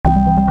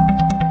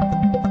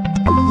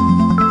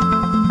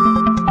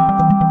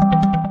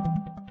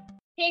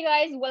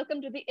Hey guys,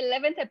 welcome to the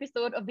 11th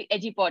episode of the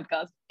Edgy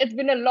podcast. It's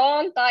been a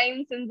long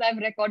time since I've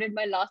recorded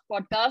my last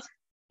podcast.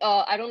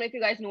 I don't know if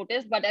you guys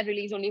noticed, but I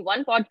released only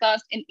one podcast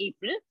in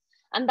April.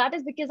 And that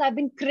is because I've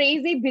been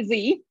crazy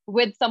busy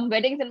with some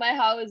weddings in my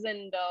house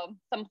and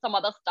some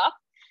other stuff.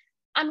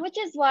 And which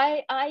is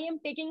why I am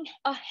taking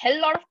a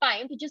hell lot of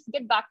time to just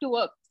get back to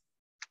work.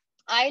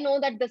 I know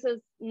that this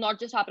is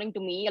not just happening to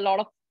me. A lot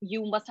of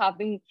you must have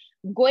been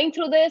going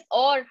through this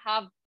or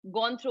have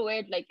gone through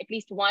it like at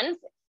least once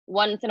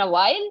in a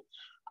while.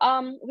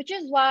 Which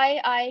is why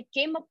I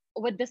came up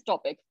with this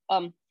topic.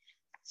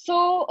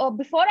 So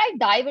before I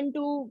dive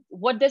into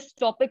what this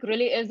topic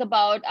really is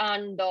about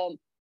and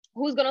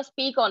who's gonna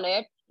speak on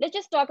it, let's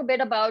just talk a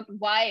bit about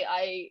why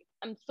I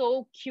am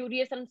so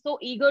curious and so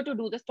eager to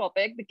do this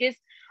topic because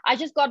I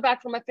just got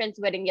back from my friend's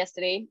wedding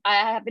yesterday.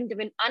 I haven't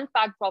even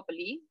unpacked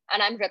properly,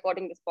 and I'm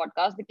recording this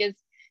podcast because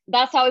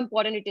that's how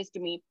important it is to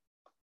me.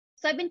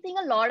 So I've been seeing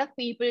a lot of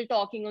people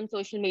talking on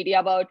social media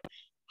about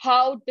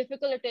how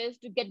difficult it is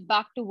to get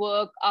back to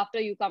work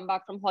after you come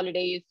back from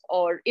holidays,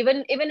 or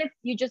even if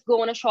you just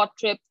go on a short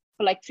trip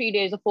for like 3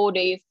 days or 4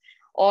 days,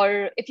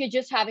 or if you're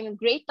just having a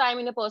great time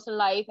in your personal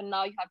life and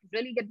now you have to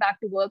really get back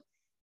to work,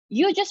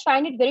 you just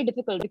find it very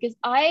difficult because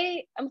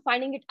I am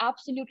finding it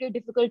absolutely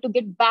difficult to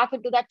get back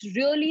into that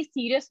really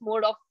serious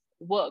mode of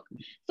work.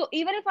 So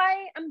even if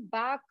I am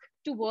back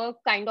to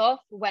work kind of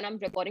when I'm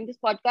recording this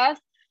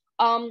podcast,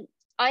 um,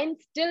 I'm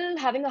still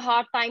having a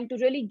hard time to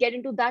really get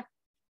into that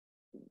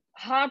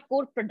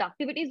hardcore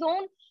productivity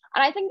zone.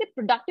 And I think the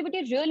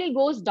productivity really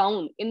goes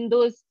down in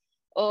those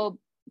uh,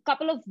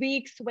 couple of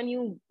weeks when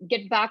you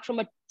get back from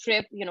a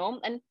trip.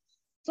 And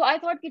so I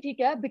thought, कि ठीक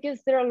है,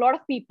 because there are a lot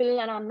of people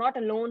and I'm not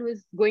alone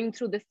who's going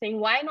through this thing.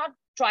 Why not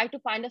try to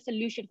find a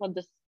solution for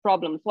this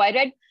problem? So I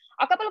read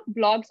a couple of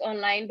blogs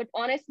online, but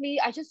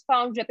honestly, I just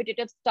found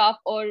repetitive stuff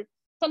or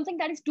something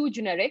that is too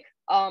generic.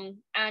 And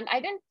I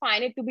didn't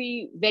find it to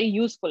be very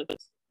useful.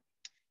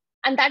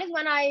 And that is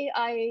when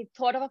I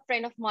thought of a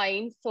friend of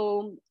mine,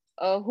 so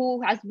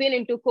who has been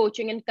into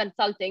coaching and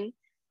consulting,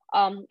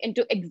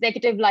 into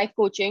executive life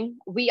coaching.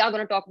 We are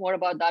going to talk more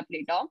about that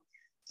later.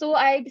 So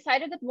I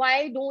decided that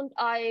why don't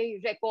I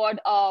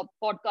record a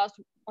podcast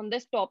on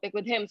this topic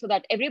with him so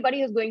that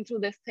everybody is going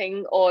through this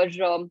thing, or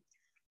just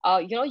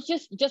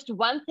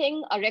one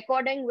thing, a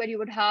recording where you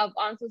would have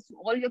answers to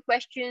all your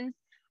questions,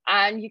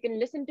 and you can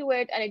listen to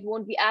it, and it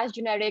won't be as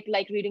generic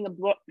like reading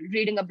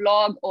a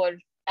blog or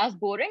as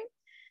boring.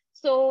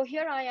 So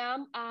here I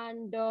am.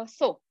 And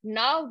so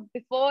now,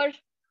 before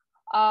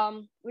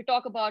we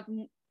talk about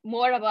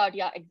more about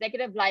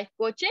executive life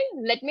coaching,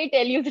 let me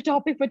tell you the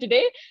topic for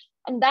today.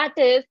 And that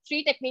is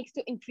 3 techniques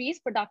to increase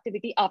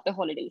productivity after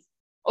holidays.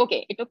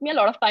 Okay, it took me a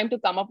lot of time to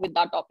come up with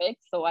that topic,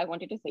 so I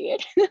wanted to say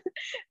it.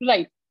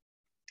 Right.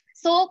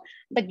 So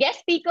the guest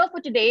speaker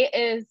for today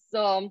is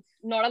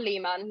not a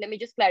layman. Let me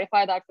just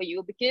clarify that for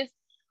you, because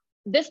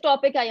this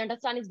topic I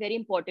understand is very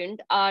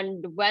important.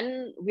 And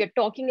when we're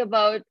talking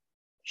about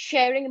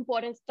sharing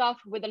important stuff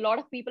with a lot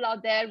of people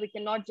out there, we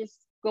cannot just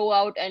go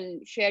out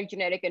and share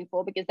generic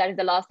info, because that is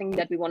the last thing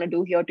that we want to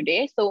do here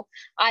today. So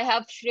I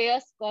have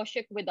Shreyas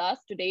with us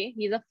today.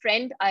 He's a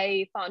friend.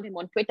 I found him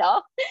on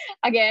Twitter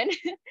again.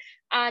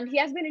 And he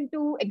has been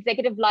into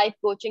executive life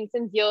coaching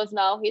since years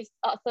now. He's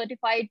a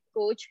certified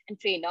coach and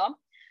trainer.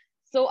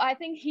 So I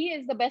think he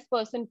is the best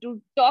person to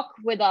talk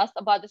with us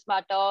about this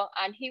matter.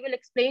 And he will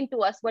explain to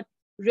us what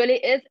really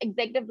is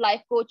executive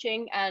life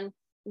coaching and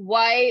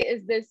why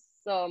is this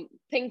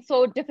thing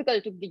so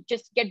difficult to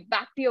just get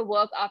back to your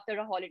work after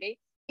a holiday,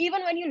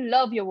 even when you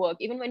love your work,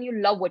 even when you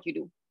love what you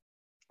do.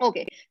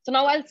 Okay, so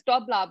now I'll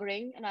stop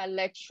blabbering and I'll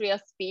let Shreyas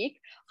speak.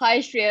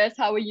 Hi, Shreyas,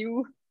 how are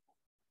you?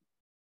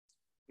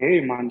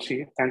 Hey,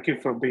 Manshi, thank you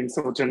for being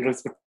so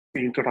generous with the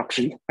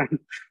introduction. And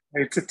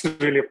it's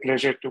really a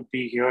pleasure to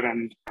be here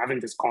and having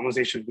this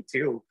conversation with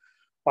you.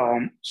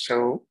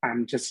 So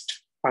I'm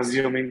just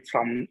assuming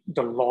from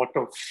the lot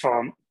of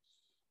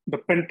the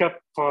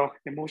pent-up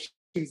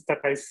emotions that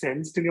I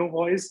sensed in your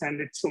voice,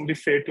 and it's only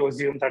fair to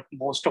assume that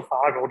most of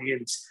our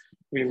audience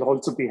will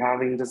also be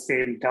having the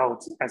same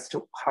doubts as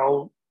to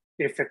how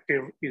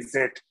effective is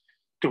it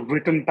to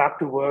return back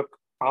to work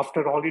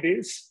after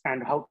holidays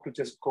and how to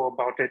just go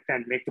about it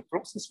and make the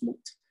process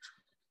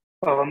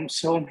smooth.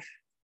 So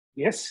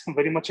yes, I'm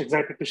very much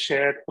excited to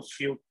share a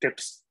few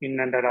tips in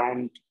and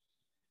around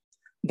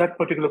that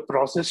particular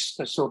process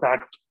so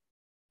that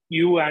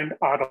you and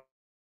our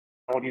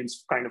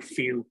audience kind of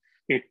feel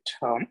it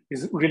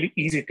is really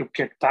easy to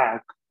get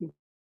back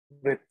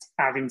with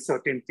having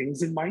certain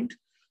things in mind.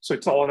 So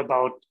it's all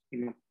about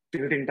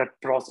building that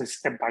process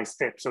step by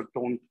step. So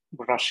don't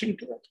rush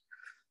into it.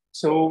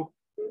 So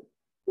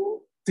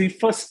the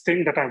first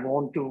thing that I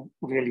want to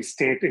really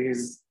state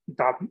is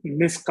that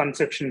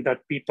misconception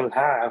that people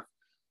have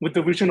with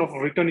the vision of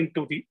returning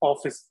to the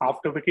office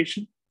after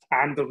vacation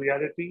and the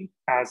reality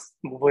has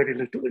very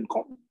little in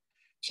common.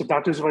 So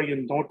that is why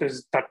you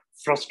notice that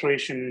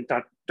frustration,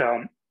 that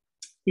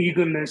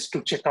eagerness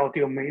to check out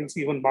your mails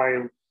even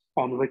while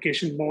on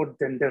vacation mode.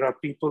 Then there are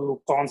people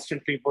who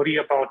constantly worry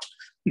about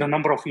the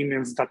number of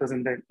emails that is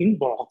in their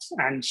inbox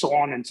and so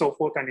on and so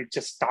forth. And it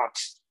just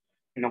starts,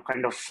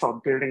 kind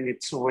of building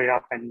its way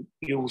up, and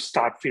you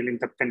start feeling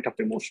the pent up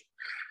emotion.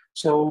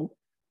 So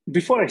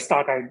before I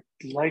start, I'd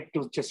like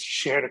to just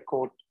share a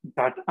quote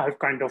that I've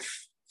kind of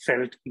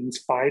felt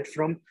inspired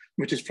from,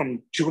 which is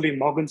from Julie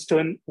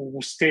Morgenstern, who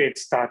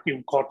states that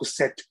you've got to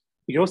set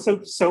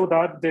yourself so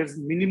that there's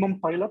minimum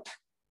pile up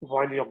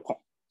while you're gone.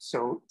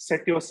 So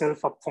set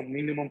yourself up for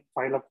minimum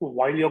pile up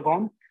while you're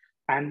gone.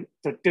 And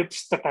the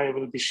tips that I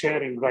will be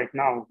sharing right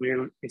now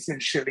will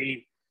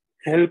essentially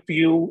help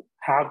you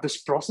have this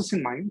process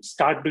in mind,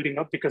 start building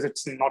up, because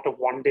it's not a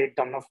one-day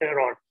done affair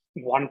or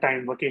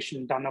one-time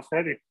vacation done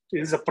affair. It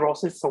is a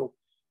process. So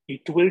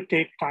it will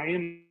take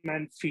time,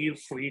 and feel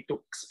free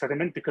to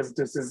experiment, because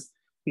this is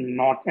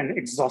not an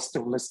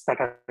exhaustive list that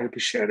I'll be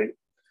sharing.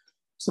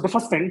 So the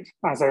first thing,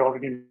 as I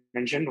already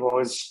mentioned,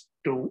 was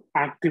to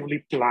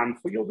actively plan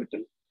for your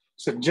return.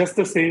 So just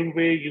the same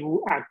way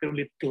you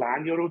actively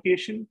plan your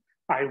vacation,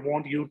 I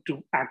want you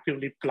to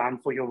actively plan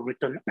for your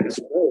return as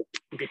well,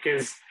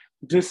 because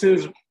this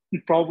is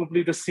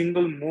probably the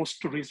single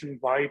most reason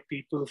why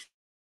people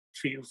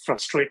feel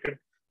frustrated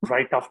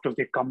right after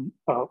they come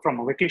from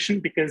a vacation,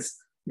 because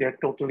they're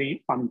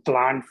totally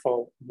unplanned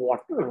for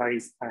what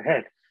lies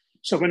ahead.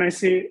 So when I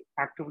say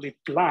actively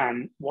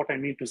plan, what I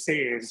mean to say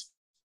is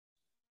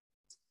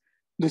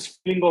this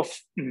feeling of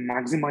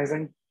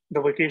maximizing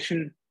the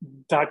vacation,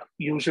 that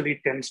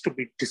usually tends to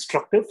be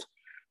destructive.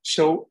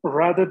 So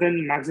rather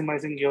than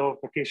maximizing your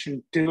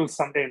vacation till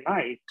Sunday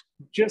night,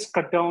 just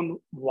cut down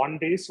one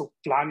day. So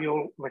plan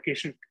your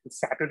vacation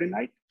Saturday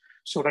night,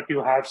 so that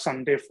you have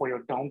Sunday for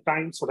your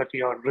downtime, so that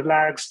you're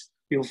relaxed,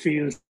 you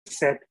feel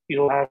set,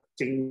 you have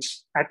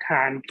things at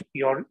hand,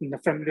 you're in a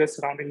familiar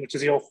surrounding, which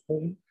is your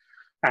home,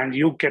 and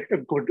you get a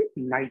good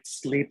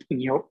night's sleep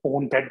in your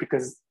own bed.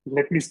 Because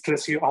let me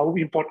stress you how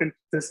important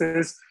this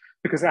is,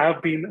 because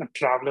I've been a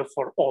traveler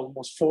for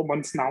almost 4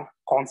 months now,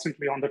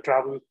 constantly on the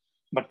travel,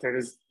 but there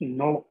is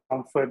no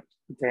comfort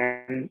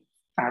than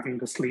having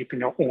to sleep in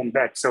your own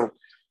bed. So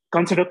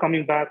consider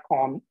coming back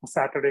on a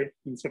Saturday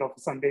instead of a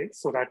Sunday,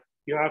 so that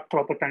you have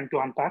proper time to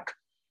unpack.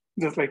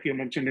 Just like you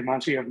mentioned,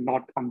 Himanshi, you have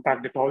not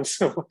unpacked it all.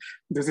 So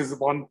this is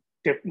one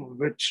tip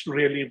which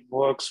really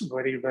works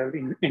very well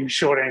in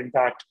ensuring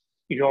that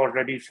you're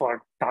ready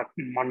for that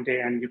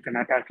Monday and you can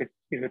attack it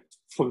with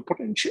full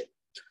potential.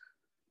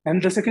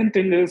 And the second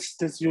thing is,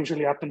 this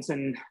usually happens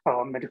in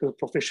medical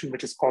profession,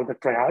 which is called the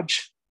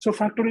triage. So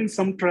factor in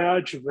some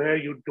triage where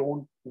you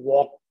don't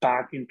walk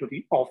back into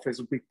the office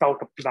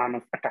without a plan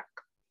of attack.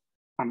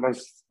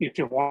 Unless if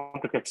you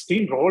want to get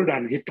steamrolled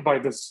and hit by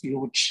this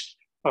huge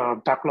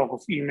backlog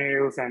of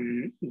emails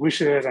and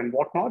wishes and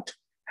whatnot,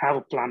 have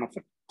a plan of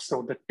it.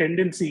 So the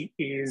tendency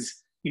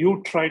is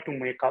you try to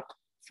make up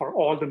for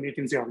all the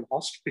meetings you have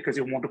lost, because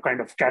you want to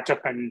kind of catch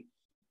up and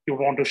you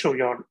want to show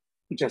your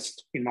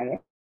just,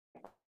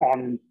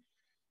 on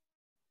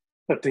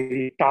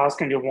the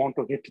task, and you want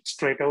to hit it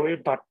straight away.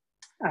 But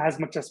as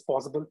much as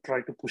possible,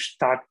 try to push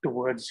that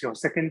towards your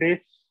second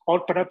day, or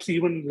perhaps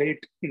even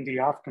late in the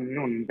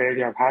afternoon, where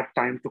you have had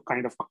time to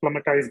kind of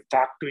acclimatize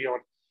back to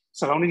your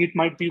surrounding. It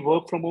might be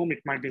work from home,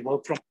 it might be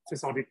work from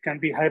office, or it can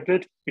be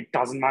hybrid. It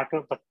doesn't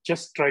matter, but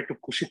just try to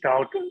push it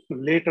out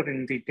later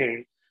in the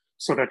day,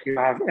 so that you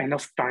have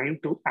enough time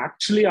to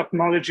actually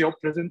acknowledge your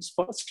presence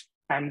first,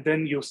 and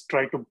then you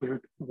try to build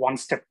one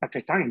step at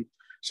a time.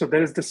 So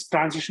there is this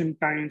transition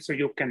time, so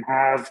you can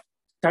have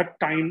that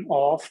time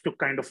off to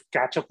kind of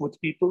catch up with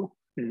people,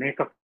 make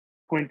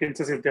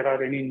acquaintances if there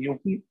are any new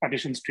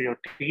additions to your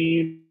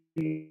team,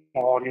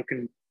 or you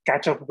can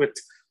catch up with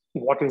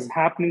what is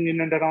happening in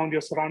and around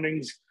your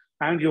surroundings,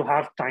 and you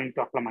have time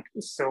to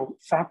acclimatize. So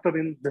factor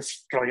in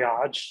this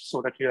triage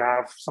so that you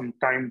have some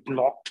time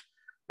blocked,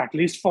 at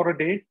least for a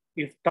day.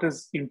 If that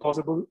is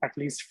impossible, at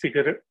least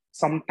figure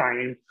some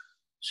time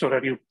so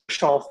that you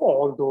push off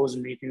all those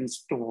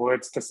meetings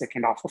towards the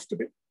second half of the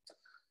day.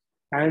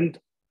 And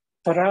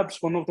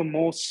perhaps one of the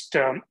most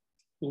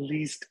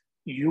least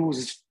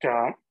used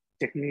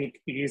technique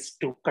is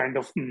to kind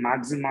of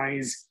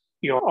maximize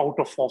your out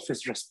of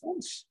office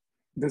response.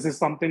 This is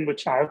something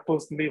which I have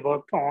personally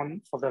worked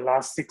on for the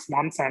last 6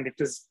 months, and it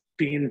has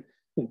been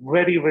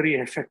very, very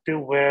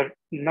effective where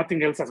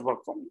nothing else has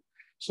worked for me.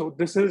 So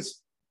this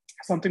is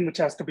something which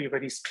has to be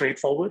very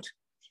straightforward.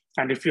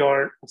 And if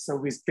you're a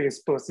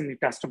service-based person, it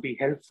has to be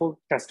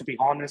helpful, it has to be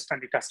honest,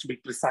 and it has to be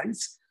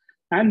precise.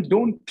 And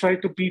don't try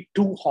to be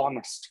too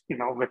honest,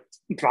 with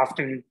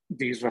drafting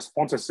these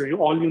responses. So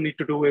all you need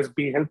to do is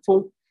be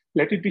helpful,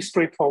 let it be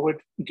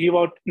straightforward, give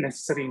out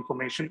necessary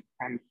information,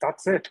 and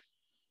that's it.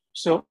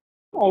 So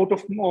out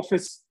of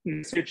office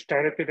message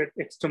directed at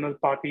external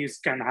parties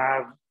can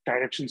have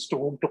directions to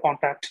whom to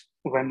contact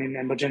when in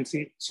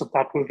emergency. So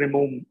that will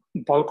remove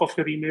bulk of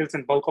your emails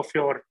and bulk of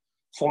your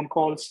phone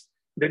calls.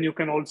 Then you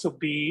can also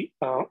be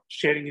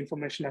sharing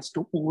information as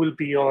to who will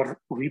be your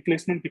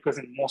replacement, because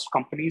in most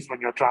companies,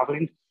 when you're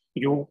traveling,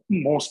 you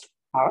most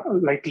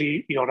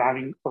likely you're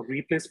having a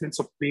replacement.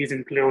 So please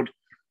include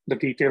the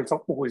details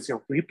of who is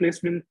your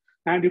replacement,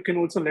 and you can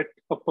also let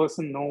a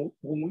person know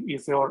who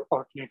is your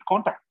alternate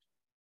contact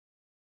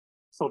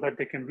so that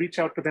they can reach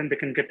out to them, they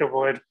can get a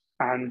word,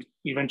 and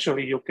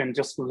eventually you can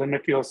just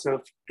limit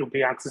yourself to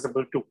be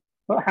accessible to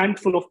a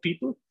handful of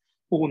people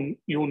who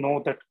you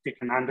know that they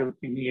can handle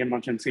any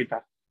emergency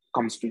that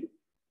comes to you.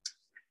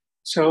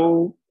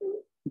 So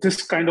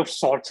this kind of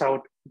sorts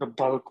out the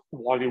bulk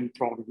volume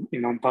problem,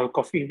 bulk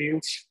of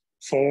emails,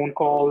 phone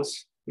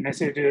calls,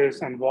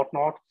 messages, and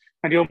whatnot.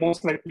 And you're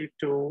most likely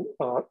to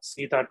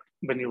see that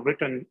when you've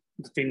written,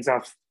 the things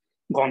have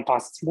gone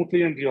past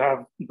smoothly and you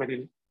have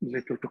very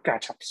little to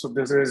catch up. So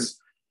this is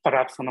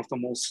perhaps one of the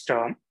most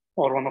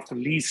or one of the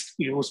least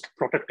used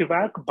protective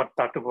hack, but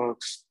that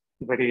works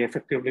very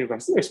effectively,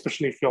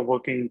 especially if you're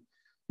working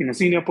in a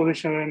senior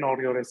position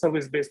or you're a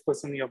service-based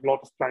person, you have a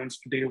lot of clients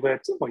to deal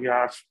with, or you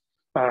have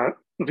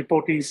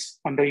reportees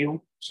under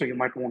you. So you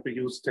might want to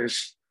use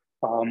this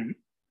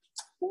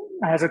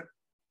as a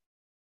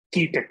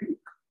key technique.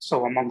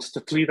 So amongst the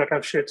three that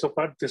I've shared so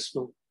far, this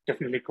will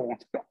definitely go on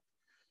the top.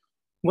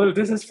 Well,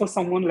 this is for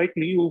someone like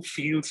me who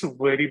feels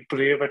very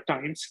brave at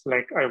times,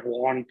 like I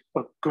want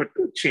a good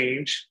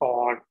change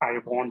or I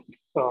want,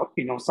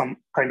 some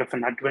kind of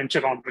an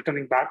adventure on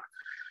returning back.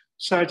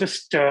 So I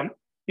just,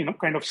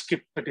 kind of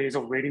skip the days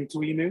of waiting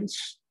through emails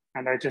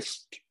and I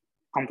just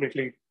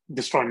completely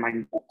destroy my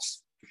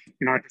inbox.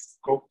 I just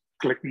go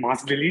click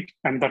mass delete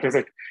and that is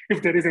it.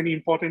 If there is any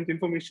important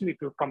information, it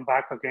will come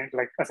back again,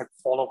 like as a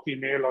follow-up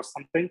email or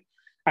something.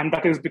 And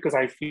that is because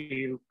I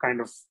feel kind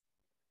of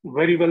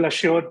very well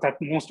assured that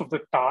most of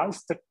the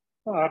tasks that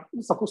are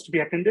supposed to be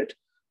attended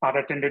are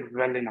attended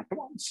well in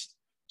advance.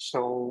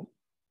 So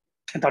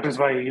that is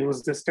why I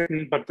use this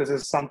technique, but this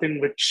is something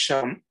which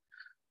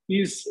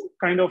is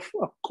kind of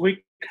a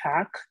quick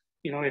hack,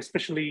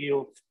 especially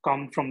you've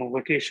come from a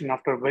vacation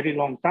after a very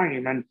long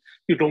time and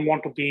you don't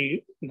want to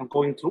be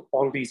going through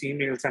all these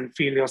emails and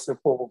feel yourself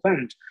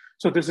overwhelmed.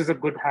 So this is a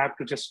good hack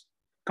to just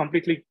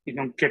completely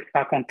get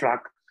back on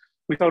track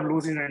without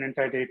losing an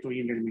entire day to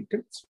email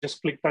meetings.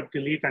 Just click that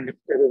delete, and if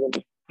there is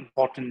any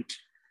important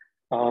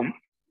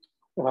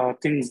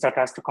things that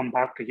has to come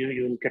back to you,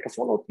 you will get a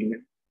follow-up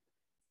email.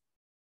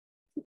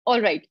 All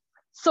right.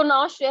 So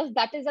now, Shreyas,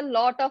 that is a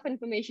lot of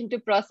information to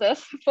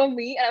process for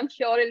me. And I'm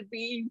sure it'll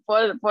be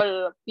for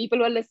people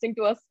who are listening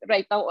to us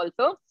right now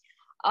also.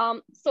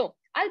 So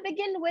I'll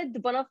begin with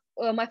one of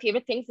my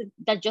favorite things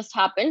that just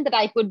happened that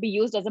I could be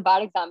used as a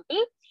bad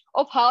example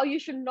of how you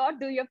should not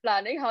do your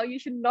planning, how you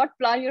should not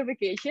plan your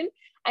vacation.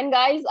 And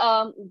guys,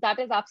 that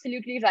is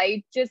absolutely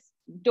right. Just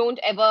don't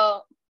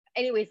ever,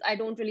 anyways, I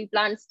don't really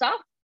plan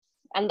stuff.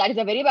 And that is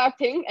a very bad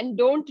thing. And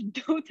don't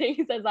do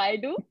things as I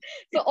do.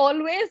 So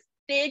always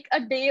take a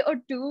day or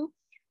two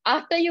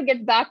after you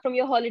get back from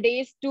your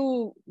holidays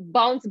to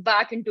bounce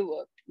back into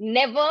work.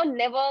 Never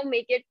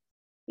make it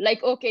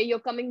like, okay, you're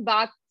coming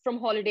back from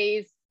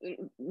holidays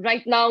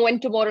right now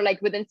and tomorrow,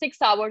 like within 6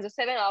 hours or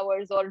 7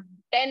 hours or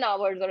 10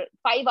 hours or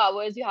 5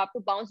 hours, you have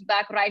to bounce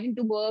back right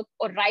into work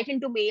or right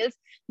into mails,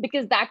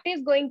 because that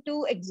is going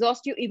to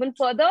exhaust you even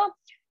further.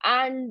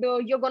 And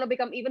you're going to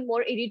become even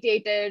more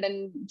irritated.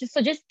 And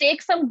just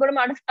take some good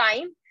amount of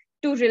time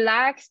to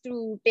relax,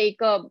 to take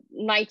a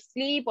night's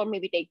sleep, or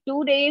maybe take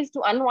 2 days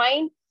to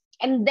unwind,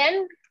 and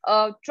then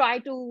try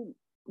to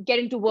get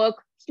into work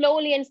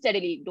slowly and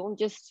steadily. Don't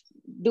just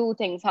do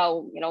things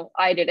how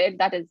I did it.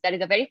 That is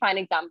a very fine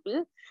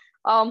example.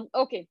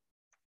 Okay.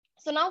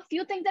 So now a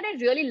few things that I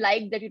really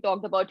like that you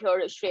talked about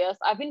here, Shreyas.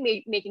 I've been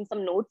making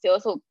some notes here.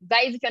 So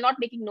guys, if you're not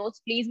making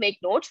notes, please make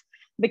notes,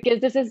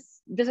 because this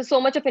is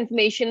so much of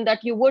information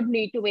that you would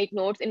need to make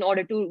notes in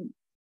order to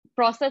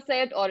process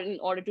it or in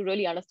order to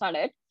really understand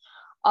it.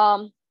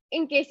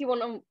 In case you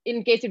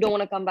don't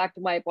want to come back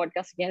to my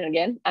podcast again and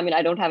again. I mean,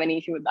 I don't have any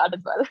issue with that as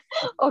well.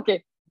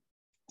 Okay.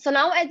 So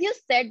now, as you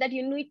said, that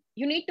you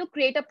need to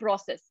create a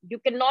process. You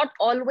cannot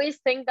always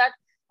think that,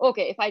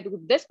 okay, if I do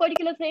this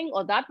particular thing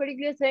or that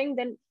particular thing,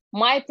 then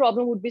my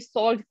problem would be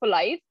solved for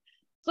life.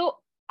 So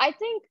I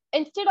think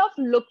instead of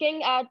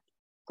looking at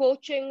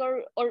coaching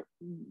or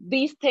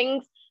these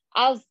things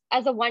as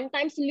a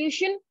one-time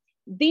solution,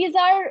 these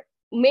are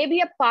maybe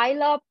a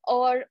pile up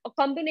or a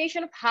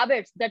combination of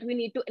habits that we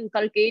need to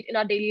inculcate in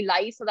our daily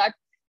life so that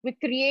we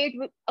create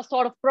a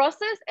sort of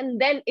process,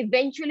 and then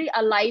eventually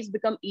our lives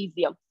become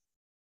easier.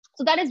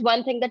 So that is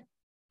one thing, that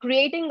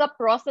creating a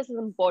process is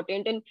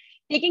important, and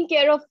taking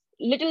care of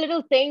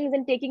little things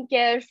and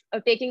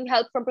taking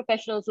help from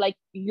professionals like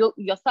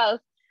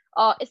yourself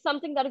is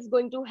something that is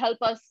going to help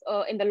us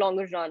in the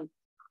longer run,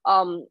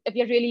 if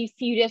you're really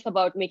serious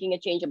about making a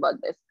change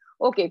about this.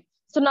 Okay.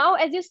 So now,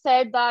 as you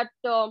said that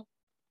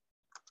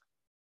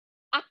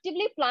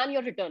actively plan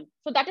your return.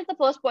 So that is the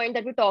first point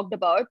that we talked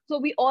about. So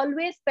we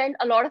always spend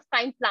a lot of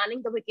time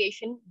planning the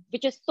vacation,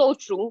 which is so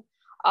true.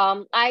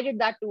 I did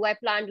that too. I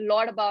planned a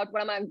lot about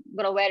what am I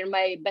going to wear in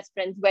my best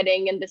friend's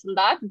wedding and this and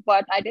that,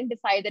 but I didn't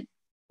decide that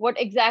what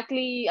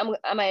exactly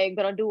am I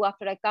gonna do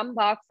after I come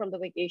back from the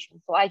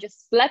vacation. So I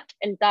just slept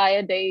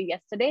entire day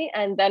yesterday,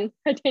 and then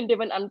I didn't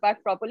even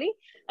unpack properly.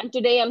 And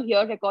today I'm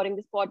here recording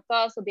this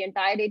podcast. So the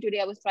entire day today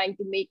I was trying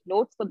to make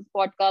notes for this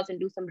podcast and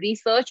do some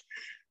research.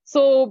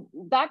 So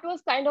that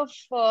was kind of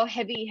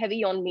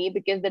heavy on me,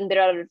 because then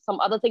there are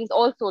some other things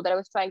also that I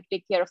was trying to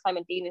take care of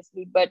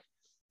simultaneously. But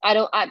I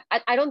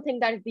don't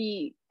think that's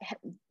the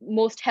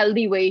most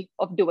healthy way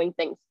of doing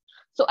things.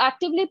 So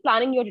actively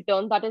planning your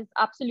return, that is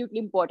absolutely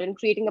important.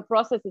 Creating a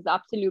process is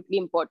absolutely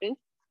important.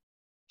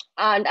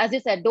 And as you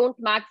said,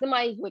 don't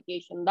maximize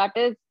vacation. That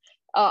is,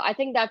 I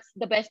think that's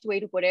the best way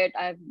to put it.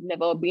 I've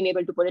never been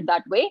able to put it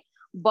that way,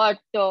 but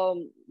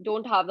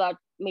don't have that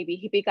maybe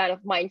hippie kind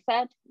of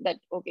mindset that,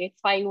 okay, it's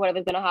fine,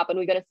 whatever's going to happen,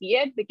 we're going to see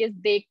it, because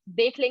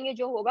देख लेंगे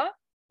जो होगा,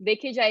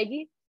 देखी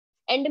जाएगी,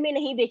 end में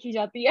नहीं देखी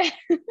जाती है.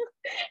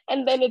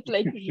 And then it's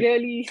like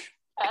really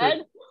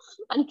sad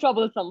and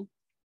troublesome.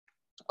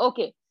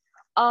 Okay.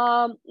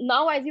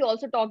 Now, as you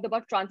also talked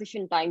about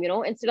transition time,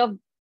 instead of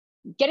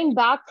getting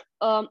back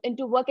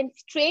into work and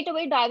straight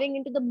away diving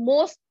into the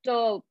most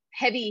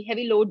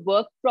heavy load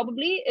work,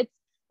 probably it's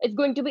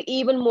going to be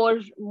even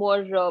more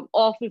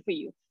awful for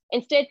you.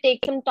 Instead,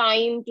 take some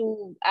time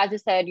to, as I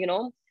said,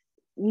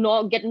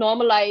 get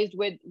normalized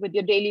with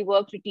your daily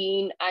work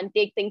routine and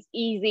take things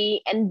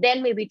easy, and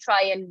then maybe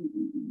try and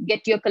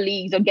get your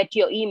colleagues or get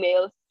your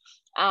emails.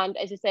 And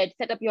as I said,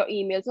 set up your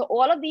email. So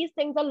all of these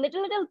things are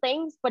little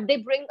things, but they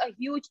bring a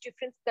huge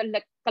difference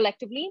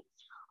collectively.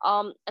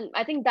 And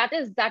I think that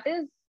is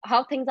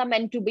how things are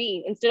meant to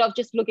be, instead of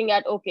just looking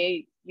at,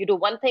 okay, you do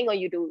one thing or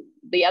you do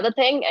the other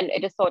thing and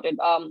it is sorted.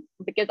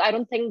 Because I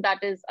don't think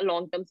that is a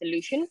long-term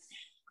solution.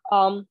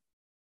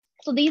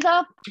 So these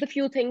are the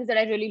few things that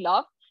I really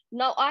love.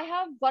 Now I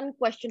have one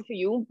question for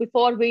you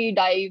before we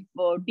dive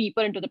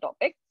deeper into the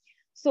topic.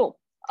 So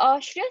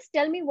Shreyas,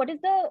 tell me, what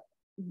is the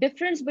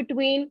difference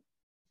between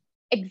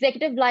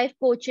executive life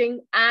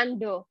coaching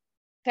and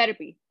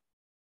therapy?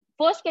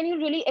 First, can you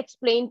really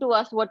explain to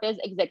us what is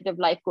executive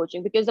life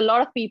coaching? Because a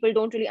lot of people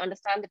don't really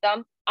understand the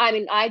term. I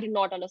mean, I did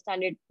not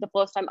understand it the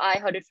first time I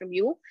heard it from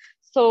you.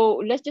 So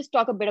let's just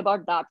talk a bit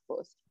about that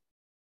first.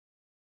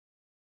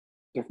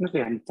 Definitely,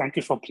 and thank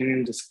you for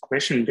bringing this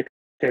question,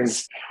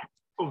 because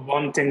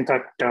one thing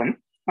that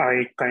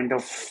I kind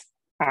of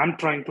am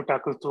trying to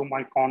tackle through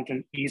my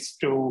content is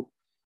to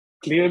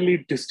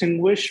clearly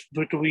distinguish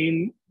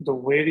between the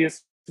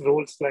various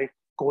roles like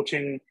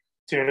coaching,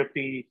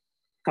 therapy,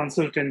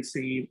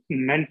 consultancy,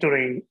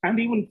 mentoring, and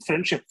even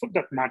friendship for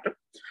that matter.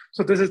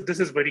 So this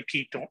is very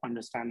key to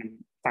understanding.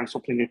 Thanks for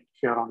bringing it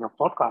here on your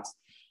podcast.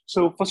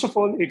 So first of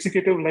all,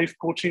 executive life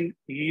coaching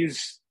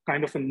is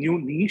kind of a new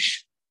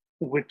niche,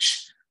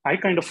 which I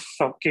kind of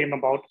came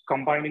about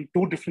combining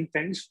two different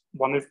things.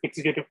 One is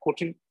executive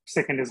coaching,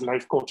 second is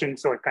life coaching.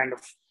 So I kind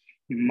of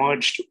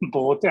merged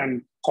both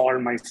and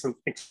called myself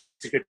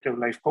executive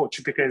life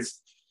coach,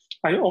 because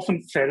I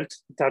often felt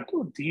that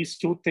these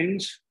two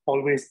things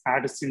always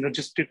add a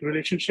synergistic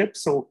relationship.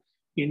 So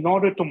in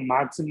order to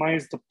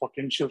maximize the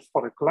potential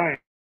for a client,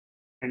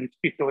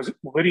 it was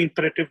very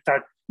imperative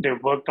that they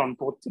worked on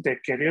both their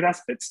career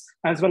aspects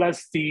as well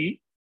as the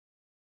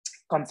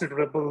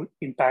considerable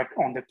impact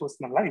on their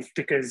personal life.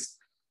 Because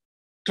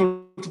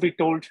truth be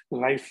told,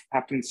 life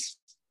happens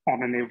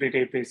on an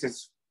everyday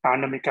basis.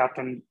 Pandemic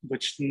happened,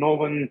 which no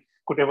one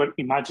could ever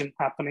imagine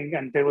happening.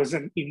 And there was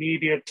an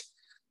immediate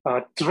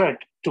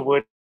threat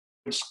towards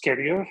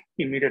career,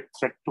 immediate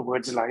threat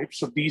towards life.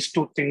 So these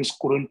two things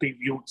couldn't be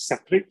viewed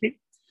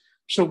separately.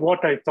 So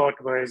what I thought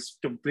was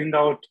to bring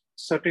out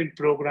certain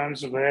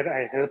programs where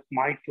I help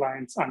my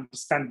clients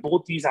understand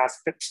both these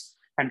aspects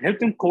and help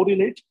them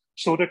correlate,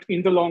 so that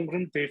in the long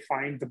run, they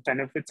find the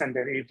benefits and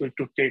they're able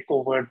to take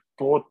over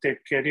both their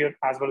career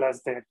as well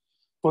as their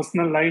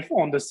personal life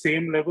on the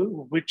same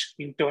level, which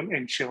in turn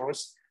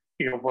ensures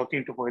you're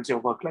working towards your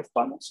work-life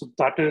balance. So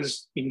that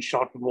is, in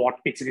short,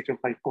 what executive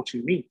life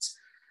coaching means.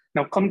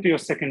 Now, come to your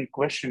second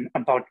question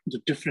about the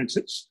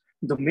differences.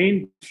 The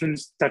main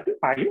difference that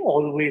I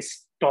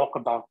always talk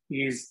about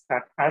is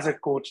that as a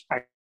coach,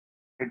 I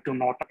do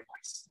not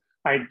advise.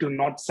 I do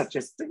not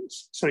suggest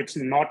things. So it's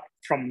not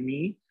from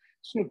me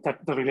so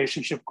that the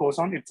relationship goes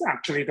on. It's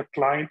actually the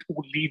client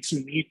who leads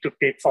me to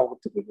take forward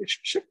the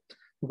relationship.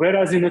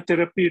 Whereas in a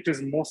therapy, it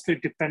is mostly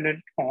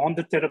dependent on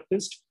the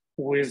therapist,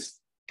 who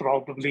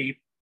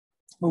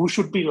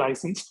should be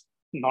licensed,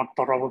 not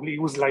probably,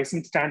 who's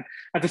licensed, and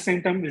at the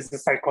same time is the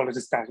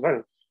psychologist as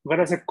well.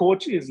 Whereas a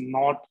coach is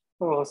not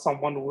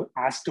someone who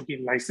has to be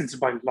licensed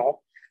by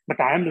law, but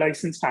I am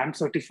licensed, I am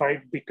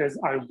certified, because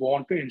I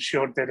want to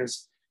ensure there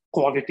is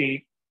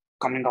quality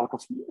coming out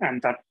of me,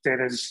 and that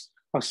there is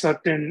a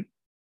certain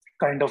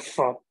kind of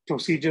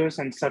procedures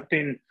and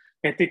certain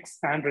ethics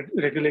and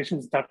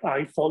regulations that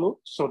I follow,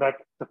 so that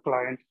the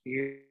client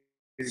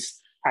is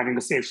having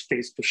a safe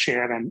space to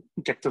share and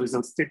get the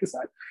results they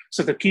decide.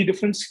 So the key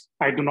difference,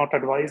 I do not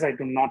advise, I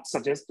do not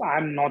suggest,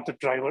 I'm not the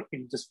driver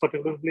in this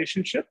particular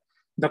relationship.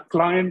 The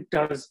client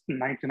does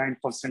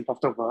 99% of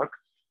the work,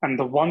 and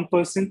the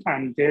 1%,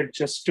 I'm there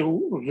just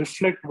to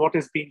reflect what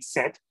is being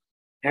said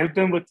help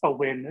them with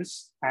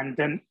awareness, and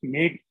then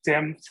make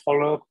them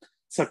follow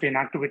certain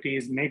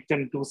activities, make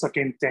them do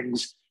certain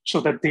things so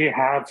that they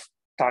have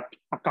that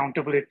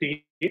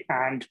accountability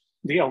and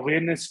the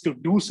awareness to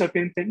do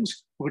certain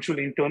things, which will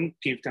in turn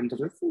give them the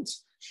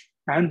results.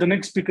 And the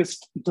next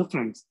biggest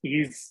difference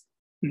is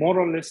more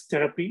or less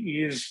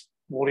therapy is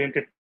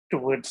oriented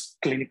towards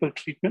clinical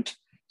treatment.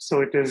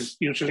 So it is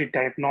usually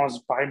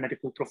diagnosed by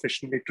medical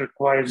professional. It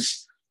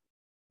requires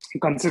a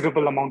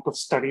considerable amount of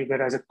study,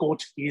 whereas a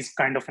coach is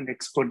kind of an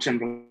expert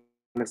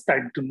generalist.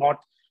 I do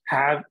not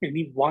have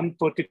any one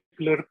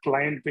particular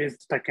client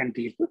base that I can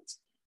deal with.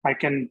 I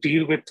can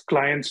deal with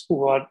clients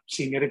who are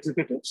senior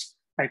executives.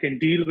 I can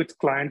deal with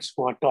clients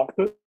who are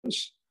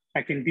doctors.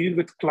 I can deal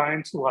with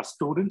clients who are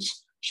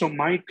students. So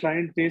my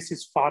client base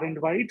is far and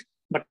wide,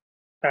 but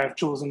I've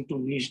chosen to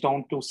niche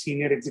down to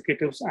senior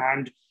executives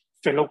and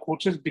fellow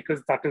coaches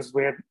because that is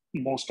where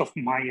most of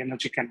my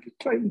energy can be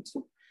thrown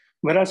through.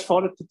 Whereas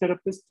for a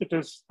therapist, it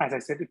is, as I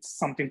said, it's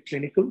something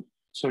clinical.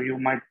 So you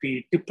might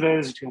be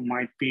depressed, you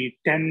might be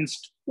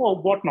tensed, or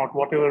whatnot,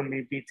 whatever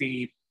may be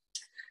the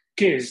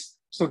case.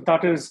 So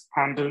that is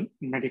handled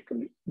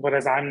medically.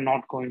 Whereas I'm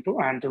not going to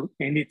handle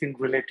anything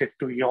related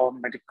to your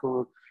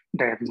medical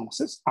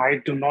diagnosis.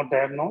 I do not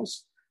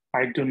diagnose.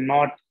 I do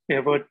not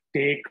ever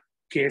take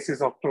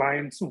cases of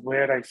clients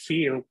where I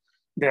feel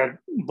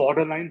they're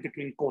borderline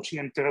between coaching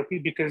and therapy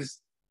because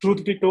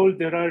truth be told,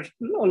 there are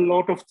a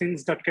lot of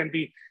things that can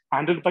be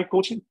handled by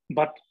coaching.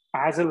 But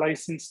as a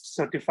licensed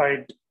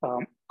certified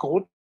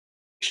coach,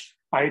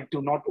 I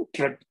do not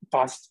tread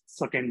past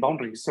certain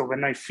boundaries. So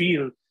when I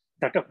feel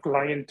that a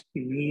client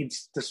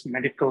needs this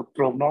medical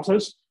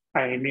prognosis,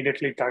 I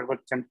immediately divert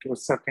them to a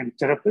certain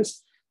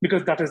therapist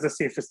because that is the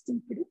safest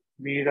thing to do.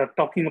 We are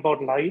talking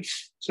about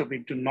life, so we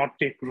do not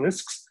take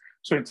risks.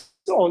 So it's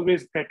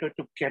always better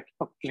to get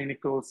a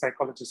clinical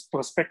psychologist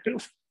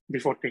perspective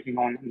before taking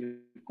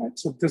on.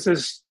 So this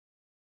is,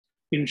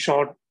 in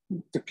short,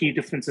 the key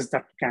differences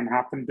that can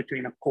happen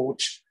between a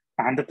coach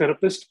and a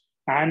therapist.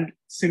 And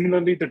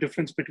similarly, the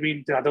difference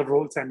between the other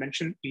roles I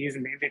mentioned is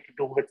mainly to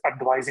do with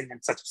advising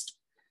and suggesting.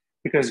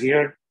 Because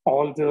here,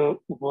 all the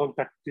work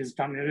that is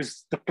done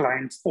is the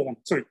client's own.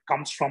 So it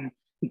comes from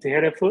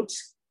their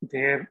efforts,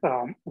 their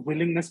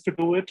willingness to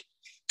do it,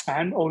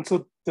 and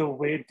also the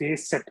way they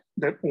set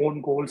their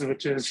own goals,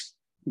 which is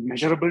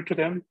measurable to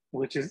them,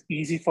 which is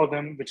easy for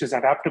them, which is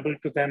adaptable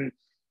to them,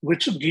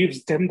 which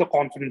gives them the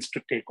confidence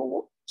to take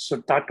over.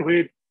 So that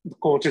way, the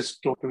coach is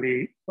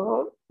totally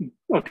a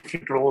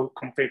different role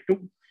compared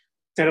to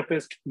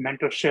therapist,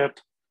 mentorship,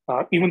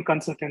 even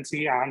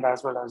consultancy, and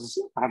as well as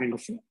having a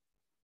firm.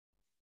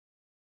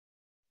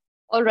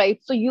 All right.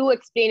 So you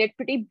explain it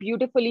pretty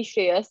beautifully,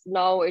 Shreyas.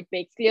 Now it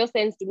makes clear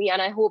sense to me.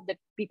 And I hope that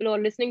people who are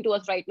listening to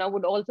us right now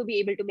would also be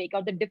able to make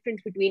out the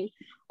difference between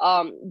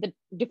the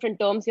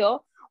different terms here.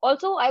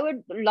 Also, I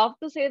would love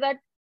to say that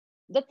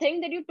the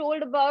thing that you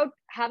told about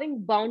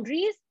having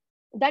boundaries,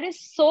 that is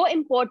so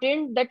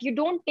important that you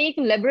don't take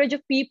leverage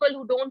of people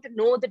who don't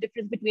know the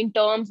difference between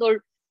terms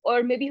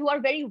or maybe who are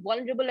very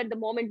vulnerable at the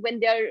moment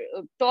when they're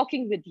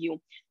talking with you.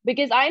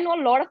 Because I know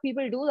a lot of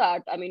people do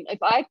that. I mean, if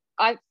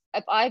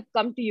I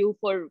come to you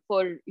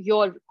for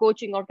your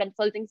coaching or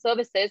consulting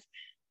services,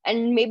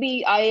 and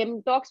maybe I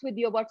am talks with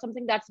you about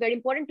something that's very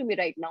important to me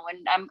right now,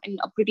 and I'm in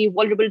a pretty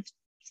vulnerable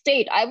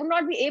state, I would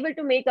not be able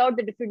to make out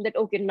the difference that,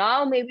 okay,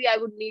 now maybe I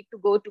would need to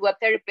go to a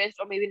therapist,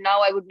 or maybe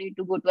now I would need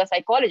to go to a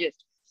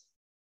psychologist.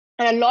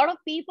 And a lot of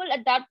people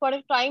at that point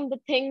of time, they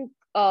think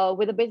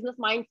with a business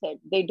mindset.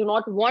 They do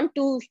not want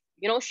to,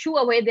 shoo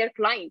away their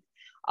client.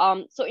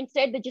 So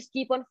instead, they just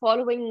keep on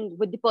following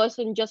with the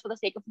person just for the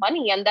sake of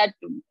money, and that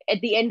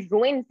at the end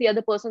ruins the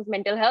other person's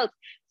mental health.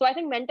 So I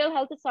think mental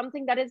health is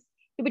something that is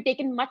to be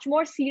taken much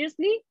more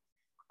seriously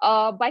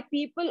by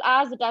people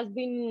as it has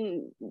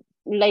been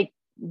like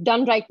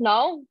done right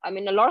now. I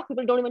mean, a lot of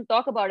people don't even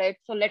talk about it.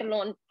 So let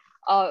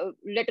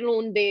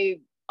alone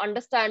they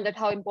understand that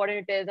how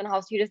important it is and how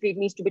seriously it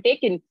needs to be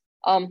taken.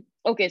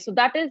 Okay, so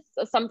that is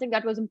something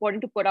that was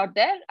important to put out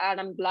there, and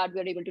I'm glad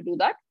we're able to do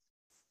that.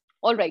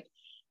 All right.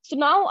 So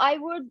now I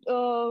would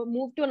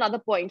move to another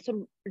point.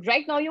 So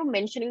right now you're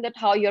mentioning that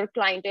how your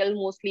clientele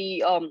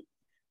mostly,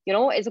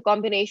 is a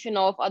combination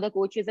of other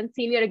coaches and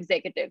senior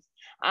executives.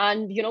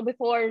 And,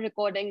 before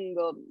recording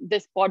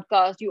this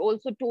podcast, you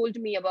also told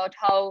me about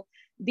how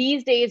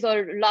these days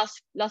or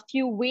last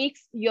few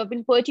weeks, you have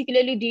been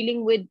particularly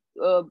dealing with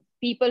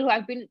people who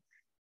have been,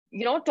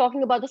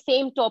 talking about the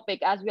same topic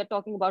as we are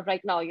talking about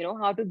right now,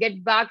 how to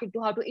get back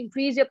into how to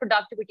increase your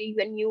productivity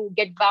when you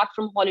get back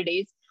from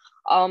holidays.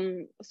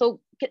 So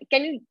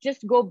can you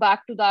just go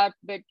back to that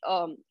bit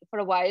for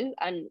a while,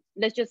 and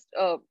let's just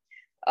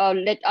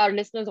let our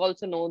listeners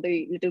also know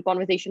the little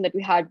conversation that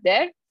we had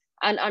there,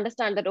 and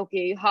understand that,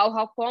 okay,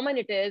 how common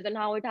it is and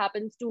how it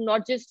happens to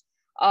not just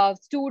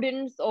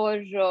students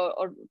or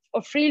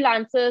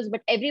freelancers,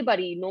 but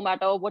everybody, no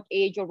matter what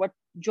age or what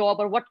job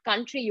or what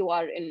country you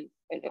are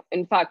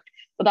in fact,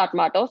 for that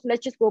matter. So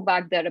let's just go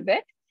back there a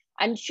bit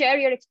and share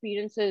your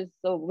experiences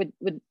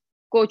with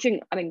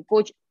coaching. I mean,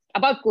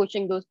 about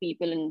coaching those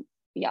people, and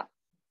yeah.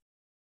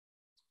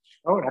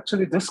 Oh,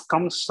 actually, this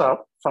comes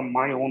from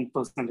my own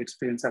personal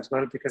experience as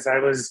well, because I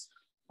was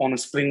on a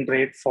spring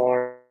break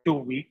for 2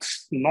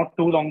 weeks, not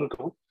too long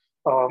ago.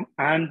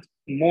 And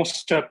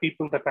most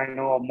people that I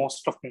know, or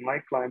most of my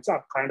clients,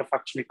 are kind of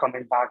actually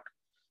coming back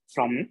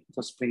from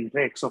the spring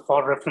break. So,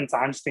 for reference,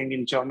 I'm staying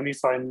in Germany,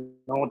 so I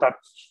know that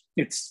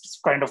it's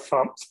kind of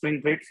spring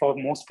break for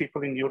most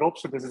people in Europe.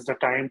 So, this is the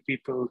time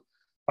people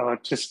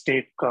just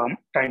take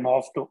time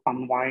off to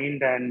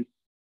unwind and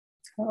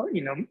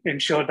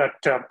ensure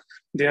that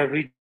they are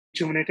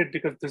rejuvenated,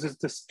 because this is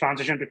this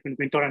transition between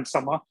winter and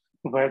summer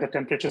where the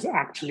temperatures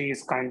actually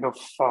is kind of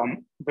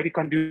very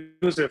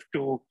conducive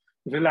to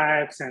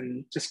relax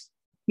and just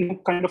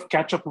kind of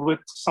catch up with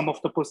some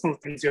of the personal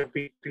things you've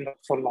been doing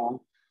for long.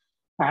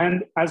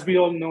 And as we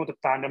all know, the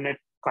pandemic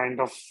kind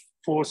of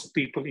forced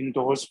people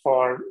indoors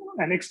for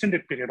an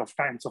extended period of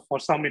time. So for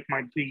some, it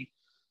might be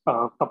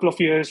a couple of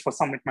years, for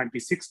some, it might be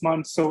 6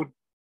 months. So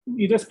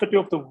irrespective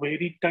of the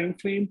varied time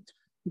frame,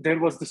 there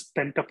was this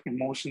pent-up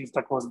emotions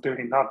that was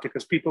building up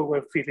because people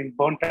were feeling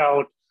burnt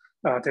out.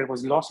 There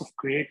was loss of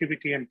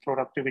creativity and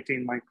productivity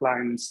in my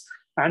clients.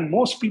 And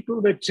most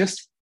people were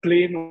just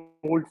plain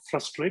old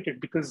frustrated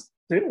because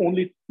they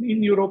only,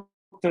 in Europe,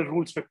 the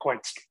rules were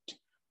quite strict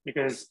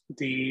because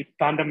the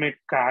pandemic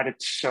had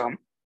its strong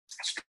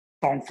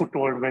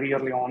foothold very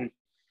early on.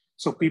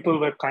 So people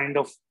were kind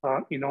of,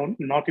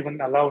 not even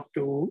allowed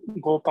to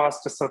go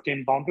past a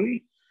certain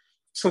boundary.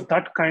 So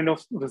that kind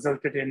of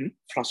resulted in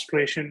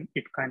frustration.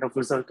 It kind of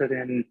resulted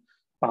in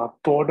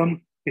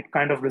boredom. It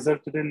kind of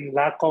resulted in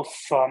lack of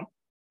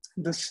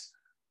this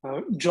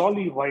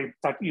jolly vibe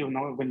that,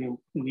 when you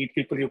meet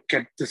people, you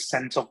get this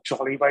sense of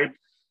jolly vibe.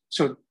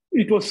 So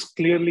it was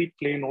clearly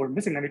plain old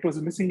missing. And it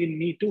was missing in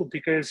me too,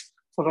 because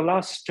for the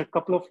last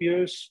couple of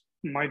years,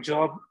 my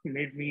job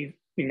made me,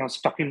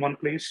 stuck in one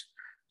place.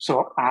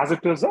 So as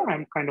it is,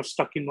 I'm kind of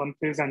stuck in one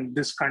place, and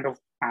this kind of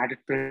added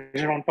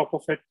pressure on top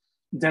of it.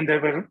 Then there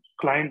were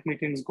client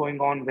meetings going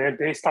on where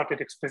they started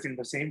expressing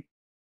the same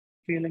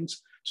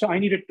feelings. So I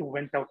needed to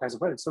vent out as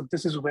well. So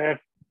this is where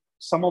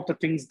some of the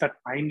things that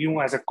I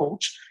knew as a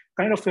coach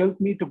kind of helped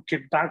me to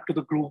get back to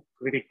the groove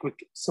very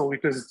quickly. So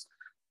it is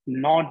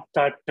not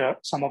that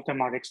some of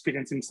them are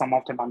experiencing, some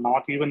of them are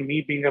not. Even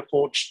me being a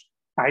coach,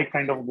 I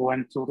kind of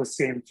went through the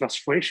same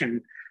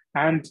frustration.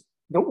 And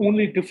the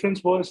only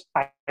difference was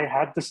I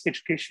had this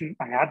education,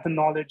 I had the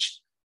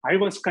knowledge, I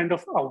was kind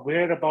of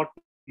aware about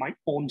my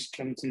own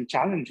strengths and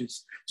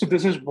challenges. So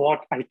this is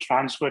what I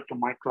transfer to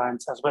my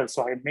clients as well.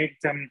 So I make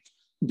them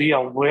be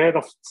aware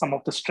of some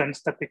of the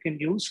strengths that they can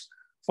use.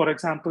 For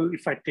example,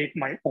 if I take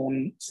my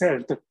own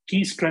self, the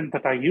key strength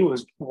that I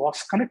used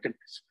was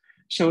connectedness.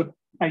 So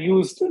I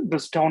used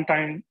this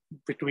downtime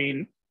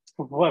between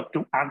work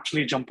to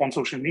actually jump on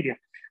social media.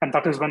 And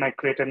that is when I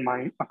created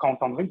my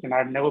account on LinkedIn.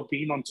 I've never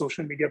been on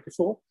social media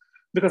before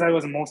because I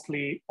was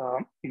mostly,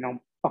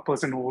 a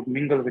person who would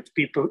mingle with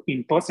people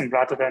in person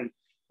rather than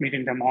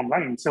meeting them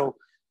online. So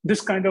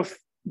this kind of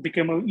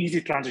became an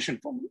easy transition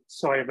for me.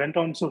 So I went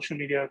on social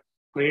media,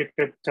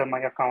 created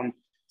my account,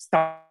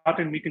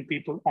 started meeting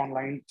people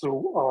online through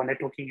a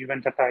networking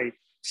event that I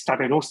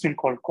started hosting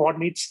called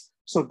Coordinates.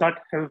 So that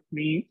helped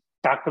me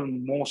tackle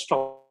most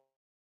of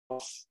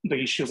the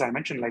issues I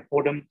mentioned, like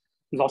boredom,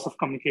 loss of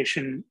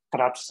communication,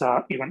 perhaps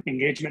even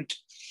engagement.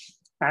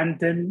 And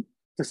then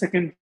the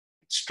second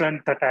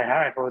strength that I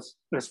had was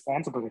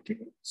responsibility.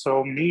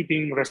 So me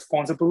being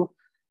responsible,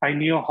 I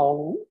knew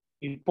how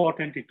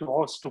important it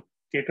was to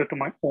cater to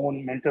my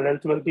own mental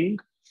health well-being.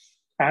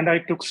 And I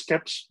took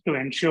steps to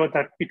ensure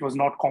that it was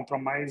not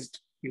compromised,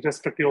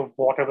 irrespective of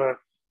whatever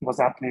was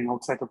happening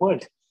outside the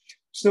world.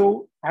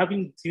 So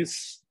having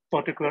this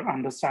particular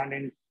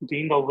understanding,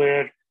 being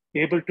aware,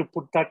 able to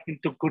put that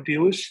into good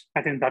use,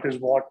 I think that is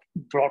what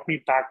brought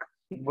me back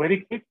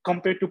very quick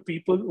compared to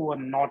people who are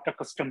not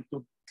accustomed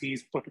to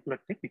these particular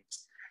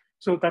techniques.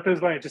 So that is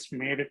why I just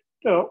made it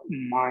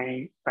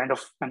my kind of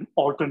an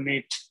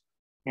alternate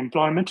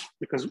employment,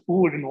 because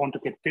who wouldn't want to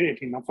get paid,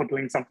 for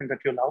doing something that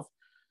you love?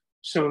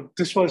 So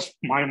this was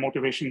my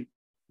motivation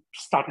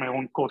to start my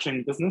own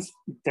coaching business.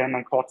 Then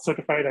I got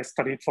certified. I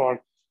studied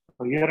for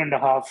a year and a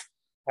half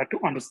to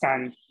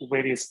understand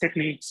various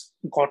techniques,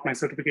 got my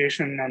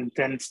certification, and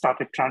then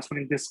started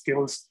transferring these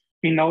skills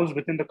in-house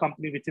within the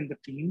company, within the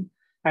team.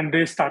 And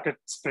they started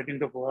spreading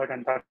the word.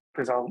 And that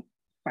is how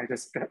I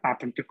just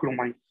happened to grow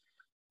my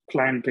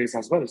client base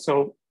as well.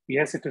 So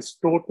yes, it is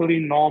totally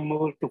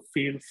normal to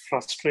feel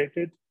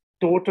frustrated.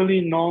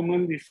 Totally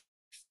normal if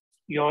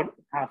you're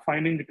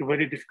finding it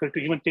very difficult to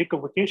even take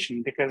a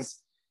vacation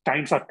because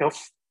times are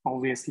tough,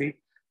 obviously.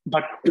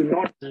 But do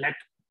not let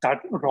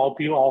that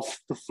rob you of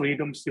the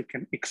freedoms you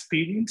can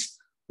experience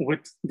with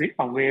the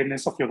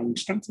awareness of your own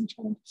strengths and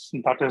challenges.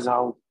 And that is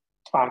how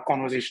our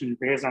conversation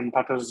is, and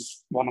that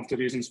is one of the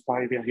reasons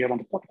why we are here on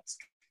the podcast.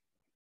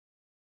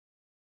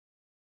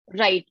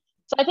 Right.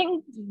 So I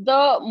think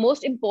the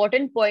most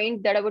important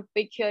point that I would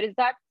pick here is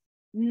that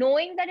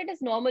knowing that it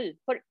is normal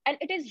for and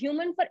it is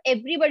human for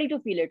everybody to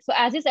feel it. So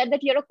as you said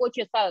that you're a coach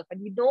yourself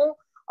and you know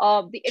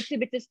the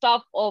itsy bitsy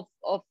stuff of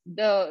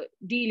the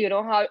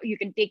deal, how you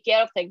can take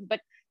care of things.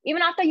 But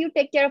even after you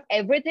take care of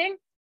everything,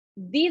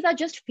 these are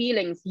just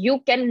feelings. You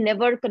can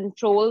never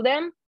control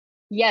them.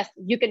 Yes,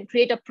 you can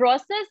create a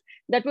process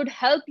that would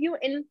help you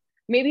in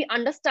maybe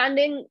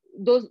understanding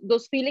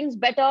those feelings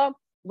better,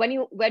 when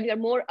you're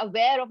more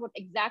aware of what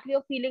exactly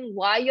you're feeling,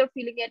 why you're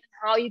feeling it,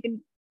 how you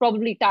can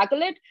probably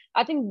tackle it.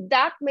 I think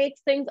that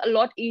makes things a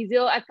lot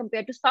easier as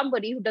compared to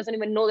somebody who doesn't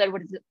even know that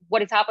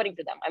what is happening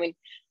to them. I mean,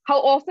 how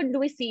often do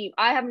we see?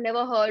 I have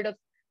never heard of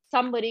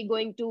somebody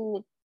going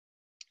to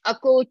a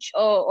coach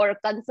or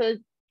a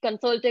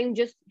consulting,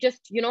 just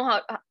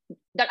how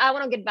that I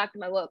want to get back to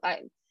my work.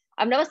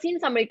 I've never seen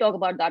somebody talk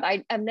about that.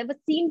 I've never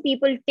seen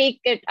people take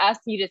it as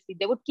seriously.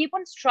 They would keep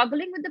on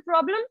struggling with the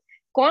problem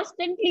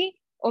constantly.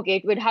 Okay,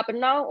 it would happen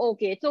now.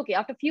 Okay, it's okay.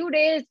 After a few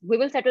days, we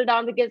will settle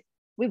down because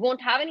we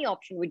won't have any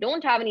option. We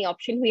don't have any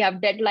option. We have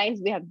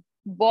deadlines, we have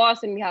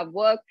boss, and we have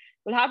work.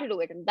 We'll have to do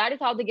it. And that is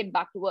how they get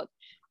back to work.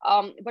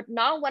 But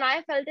now when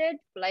I felt it,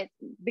 like,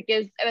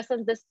 because ever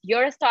since this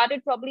year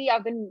started, probably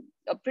I've been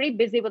pretty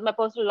busy with my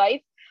personal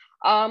life.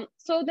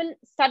 So then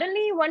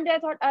suddenly one day I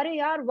thought, Arey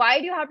yaar, why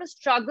do you have to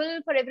struggle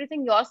for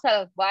everything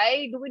yourself?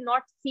 Why do we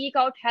not seek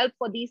out help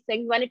for these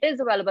things when it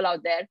is available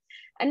out there?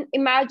 And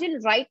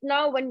imagine right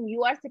now when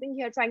you are sitting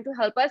here trying to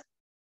help us,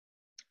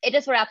 it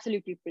is for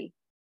absolutely free.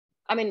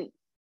 I mean,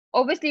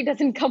 obviously it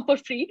doesn't come for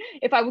free.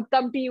 If I would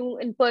come to you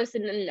in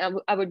person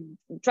and I would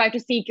try to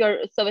seek your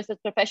services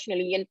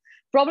professionally, and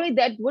probably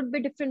that would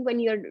be different when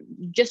you're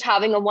just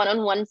having a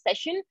one-on-one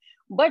session.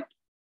 But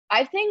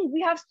I think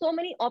we have so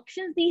many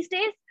options these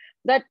days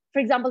that, for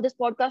example, this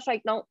podcast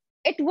right now,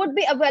 it would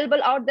be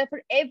available out there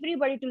for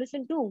everybody to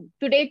listen to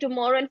today,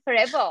 tomorrow, and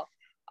forever.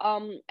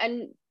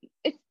 And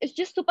it's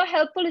just super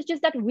helpful. It's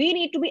just that we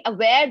need to be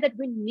aware that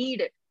we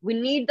need it. We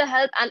need the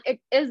help, and it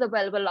is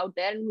available out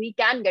there, and we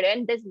can get it.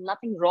 And there's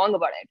nothing wrong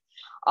about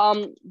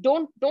it.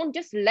 Don't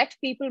just let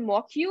people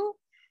mock you,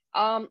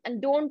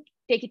 and don't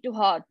take it to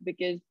heart,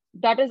 because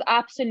that is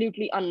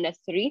absolutely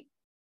unnecessary.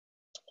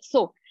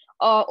 So,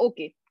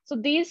 okay. So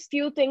these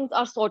few things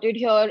are sorted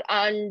here,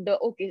 and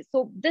okay.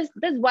 So this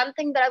one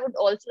thing that I would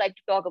also like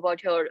to talk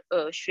about here,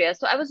 Shreya.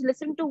 So I was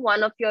listening to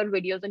one of your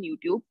videos on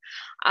YouTube,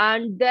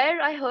 and there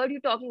I heard you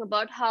talking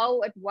about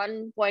how at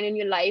one point in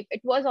your life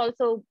it was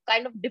also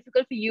kind of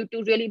difficult for you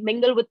to really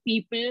mingle with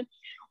people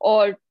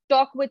or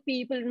talk with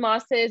people in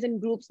masses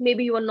and groups.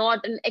 Maybe you were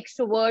not an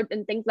extrovert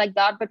and things like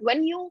that. But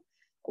when you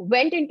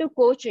went into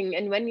coaching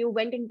and when you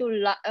went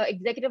into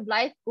executive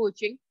life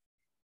coaching,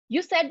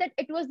 you said that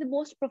it was the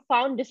most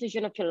profound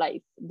decision of your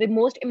life, the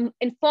most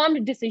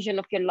informed decision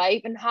of your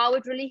life, and how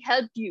it really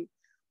helped you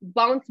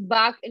bounce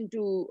back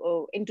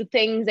into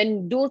things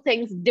and do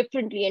things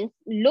differently and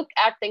look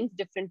at things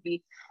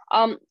differently.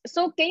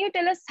 So can you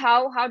tell us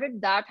how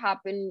did that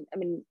happen? I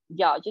mean,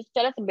 yeah, just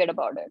tell us a bit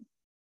about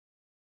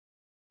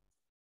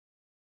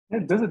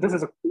it. This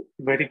is a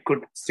very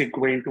good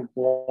segue into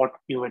what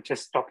you were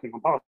just talking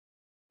about,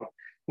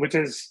 which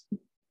is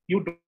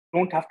you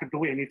don't have to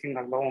do anything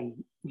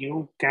alone.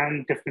 You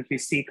can definitely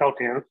seek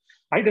out help.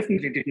 I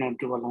definitely did not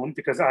do alone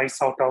because I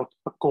sought out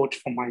a coach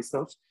for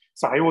myself.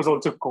 So I was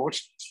also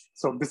coached.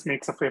 So this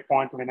makes a fair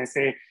point when I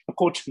say a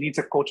coach needs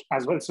a coach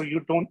as well. So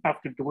you don't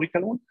have to do it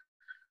alone.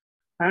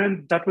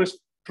 And that was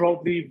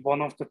probably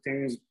one of the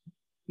things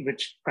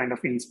which kind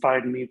of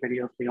inspired me very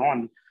early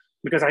on,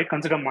 because I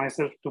consider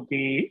myself to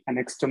be an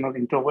external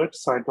introvert.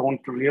 So I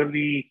don't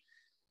really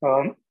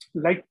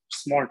like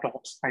small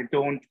talks. I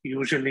don't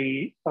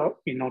usually,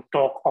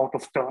 talk out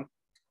of turn.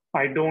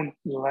 I don't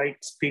like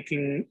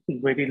speaking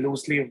very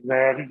loosely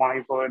where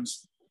my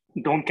words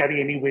don't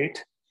carry any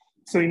weight.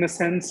 So in a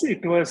sense,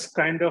 it was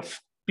kind of,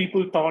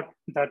 people thought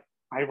that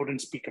I wouldn't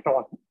speak at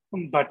all.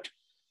 But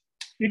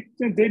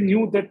they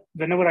knew that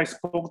whenever I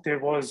spoke, there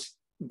was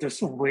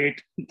this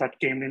weight that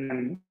came in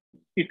and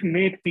it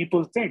made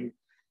people think.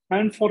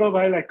 And for a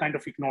while, I kind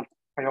of ignored.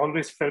 I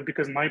always felt,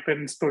 because my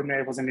parents told me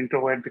I was an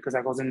introvert because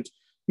I wasn't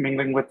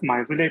mingling with my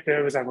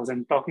relatives, I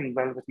wasn't talking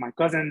well with my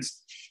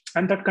cousins.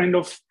 And that kind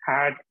of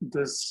had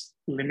this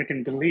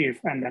limiting belief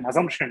and an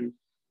assumption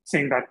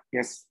saying that,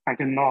 yes, I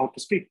didn't know how to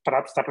speak.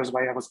 Perhaps that was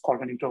why I was called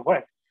an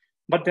introvert.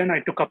 But then I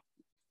took up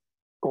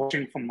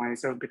coaching for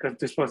myself because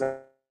this was,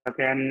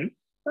 again,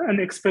 an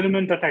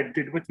experiment that I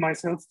did with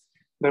myself.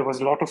 There was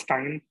a lot of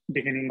time,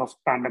 beginning of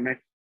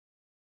pandemic.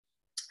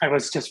 I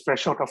was just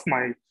fresh out of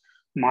my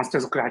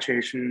master's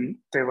graduation.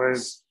 There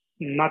was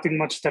nothing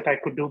much that I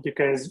could do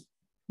because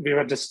we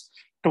were just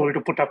told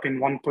to put up in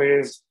one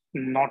place,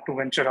 not to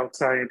venture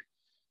outside.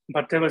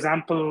 But there was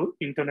ample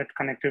internet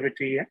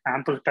connectivity,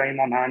 ample time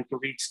on hand to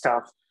read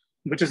stuff,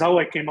 which is how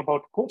I came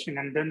about coaching.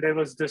 And then there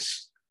was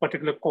this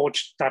particular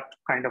coach that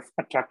kind of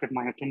attracted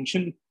my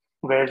attention,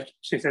 where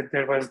she said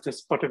there was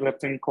this particular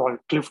thing called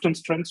Clifton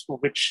Strengths,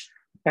 which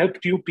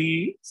helped you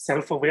be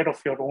self-aware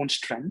of your own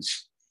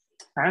strengths.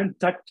 And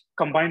that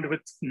combined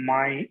with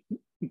my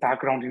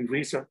background in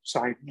research.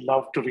 So I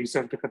love to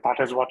research because that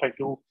is what I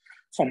do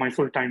for my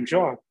full-time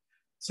job.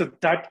 So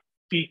that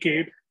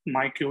piqued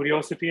my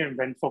curiosity and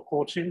went for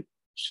coaching.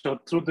 So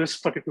through this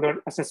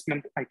particular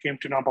assessment, I came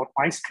to know about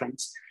my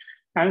strengths.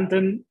 And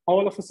then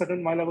all of a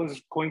sudden, while I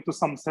was going through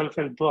some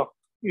self-help book,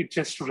 it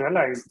just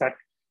realized that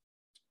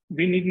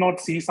we need not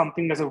see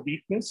something as a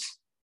weakness.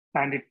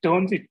 And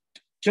it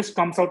just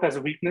comes out as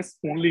a weakness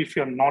only if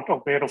you're not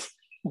aware of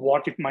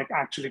what it might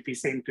actually be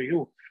saying to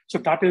you. So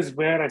that is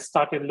where I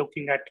started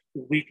looking at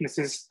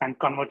weaknesses and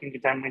converting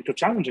them into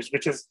challenges,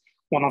 which is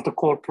one of the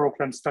core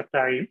programs that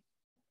I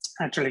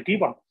actually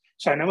give up.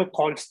 So I never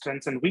called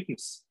strengths and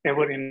weakness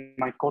ever in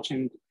my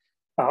coaching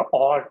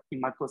or in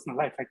my personal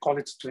life. I call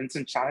it strengths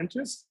and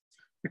challenges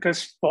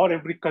because for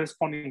every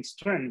corresponding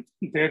strength,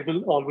 there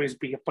will always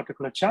be a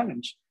particular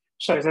challenge.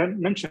 So as I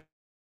mentioned,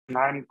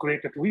 I'm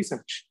great at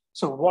research.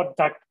 So what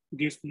that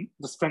gives me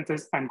the strength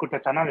is I'm good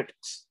at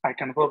analytics. I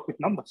can work with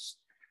numbers.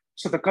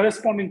 So the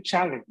corresponding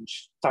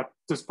challenge that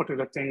this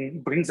particular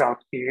thing brings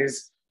out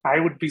is I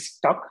would be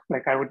stuck,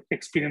 like I would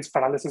experience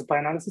paralysis by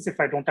analysis if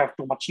I don't have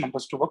too much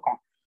numbers to work on,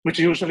 which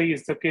usually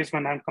is the case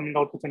when I'm coming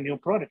out with a new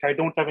product. I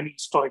don't have any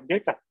historic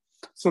data.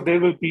 So there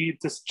will be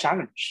this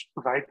challenge,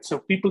 right? So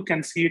people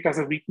can see it as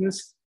a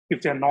weakness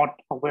if they're not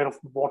aware of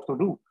what to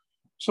do.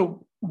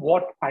 So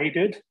what I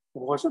did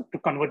was to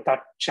convert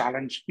that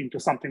challenge into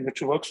something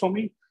which works for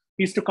me,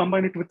 is to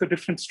combine it with a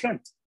different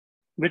strength,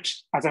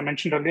 which, as I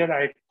mentioned earlier,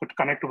 I could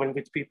connect well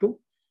with people.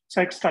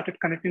 So I started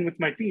connecting with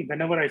my team.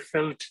 Whenever I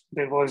felt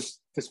there was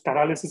this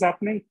paralysis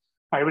happening,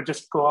 I would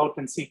just go out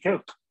and seek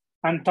help.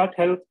 And that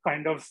help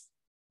kind of,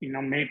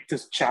 made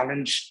this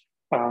challenge,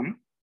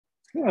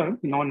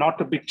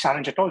 not a big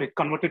challenge at all. It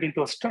converted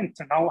into a strength.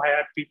 And now I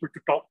had people to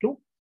talk to.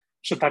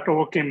 So that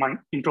overcame my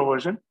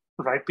introversion,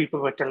 right? People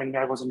were telling me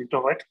I was an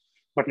introvert,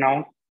 but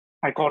now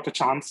I got a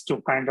chance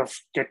to kind of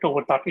get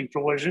over that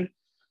introversion.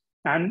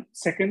 And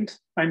second,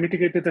 I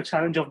mitigated the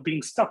challenge of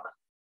being stuck.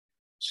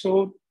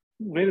 So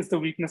where is the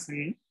weakness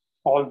in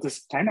all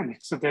this dynamic?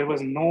 So there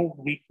was no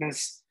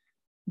weakness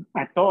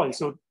at all.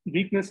 So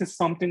weakness is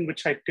something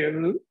which I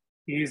tell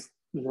is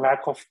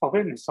lack of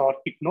awareness or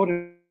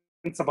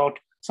ignorance about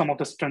some of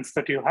the strengths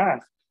that you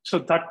have. So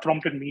that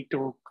prompted me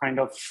to kind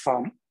of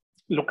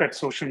look at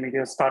social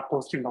media, start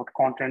posting out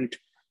content,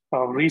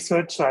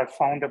 research. So I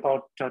found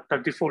about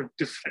 34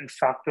 different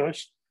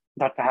factors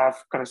that have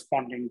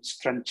corresponding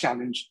strength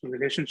challenge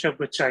relationship,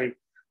 which I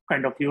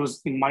kind of use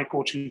in my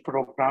coaching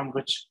program,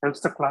 which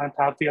helps the client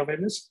have the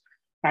awareness.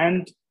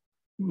 And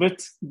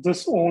with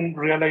this own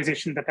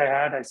realization that I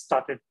had, I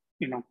started,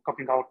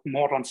 coming out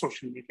more on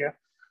social media,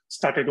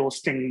 started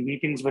hosting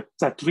meetings with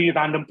 3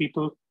 random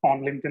people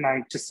on LinkedIn.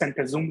 I just sent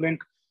a Zoom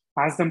link,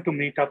 asked them to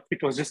meet up.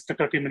 It was just a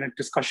 30-minute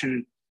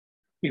discussion,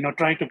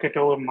 trying to get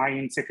over my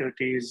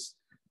insecurities.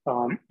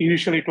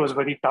 Initially, it was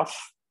very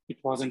tough. It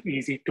wasn't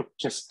easy to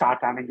just start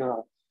having a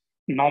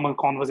normal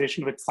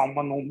conversation with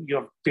someone whom you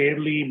have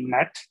barely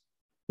met.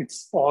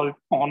 It's all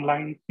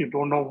online. You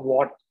don't know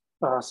what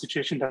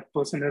situation that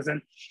person is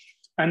in.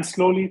 And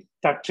slowly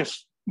that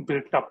just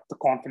built up the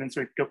confidence.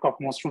 So it took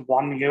almost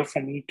 1 year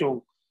for me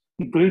to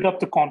build up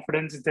the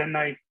confidence. Then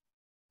I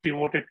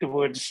pivoted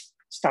towards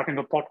starting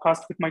a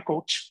podcast with my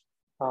coach,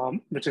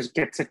 which is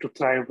Get Set to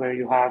Thrive, where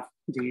you have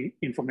the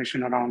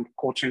information around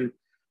coaching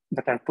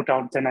that I put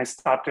out. Then I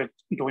started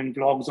doing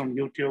vlogs on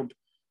YouTube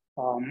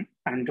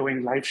and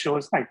doing live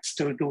shows. I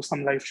still do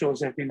some live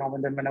shows every now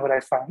and then whenever I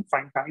find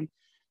time.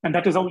 And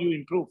that is how you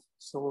improve.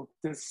 So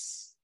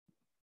this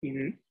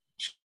in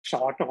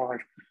short,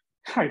 or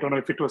I don't know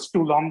if it was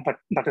too long, but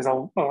that is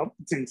how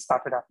things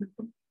started happening.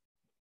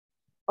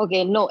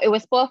 Okay, no, it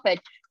was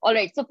perfect. All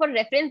right. So for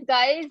reference,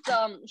 guys,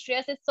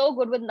 Shreyas is so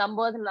good with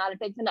numbers,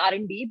 analytics, and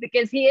R&D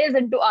because he is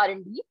into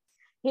R&D.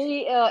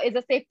 He is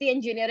a safety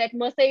engineer at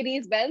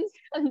Mercedes-Benz.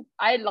 And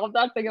I love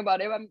that thing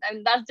about him.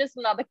 And that's just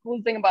another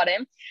cool thing about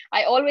him.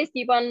 I always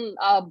keep on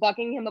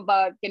bugging him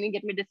about, can you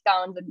get me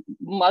discounts at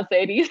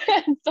Mercedes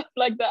and stuff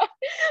like that.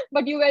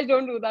 But you guys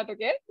don't do that,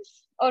 okay?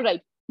 All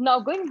right. Now,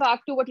 going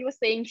back to what you were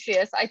saying,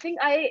 Shreyas, I think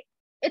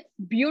it's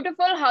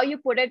beautiful how you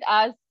put it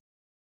as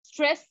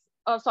strengths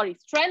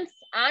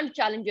and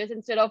challenges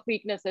instead of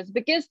weaknesses,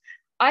 because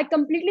I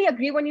completely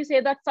agree when you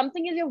say that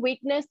something is your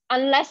weakness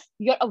unless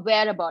you're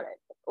aware about it.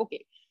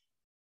 Okay.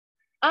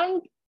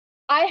 And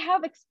I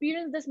have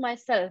experienced this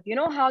myself. You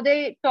know how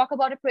they talk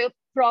about a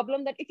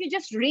problem that if you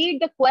just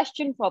read the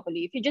question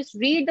properly, if you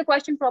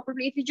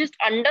just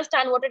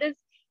understand what it is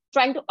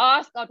trying to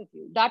ask out of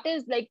you, that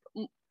is like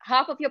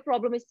half of your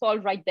problem is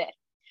solved right there.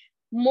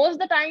 Most of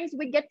the times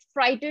we get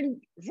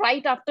frightened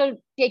right after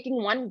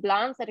taking one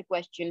glance at a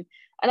question.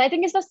 And I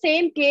think it's the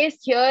same case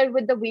here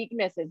with the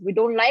weaknesses. We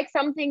don't like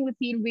something, we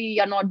feel we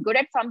are not good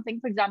at something.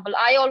 For example,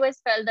 I always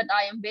felt that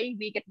I am very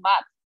weak at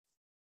math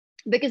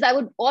because I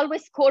would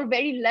always score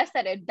very less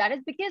at it. That is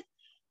because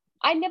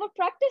I never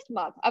practiced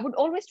math. I would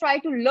always try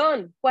to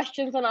learn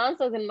questions and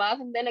answers in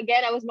math. And then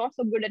again, I was not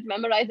so good at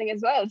memorizing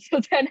as well.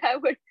 So then I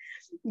would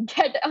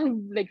get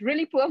like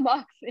really poor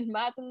marks in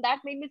math. And that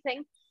made me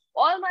think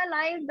all my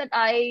life that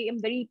I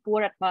am very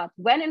poor at math.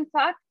 When in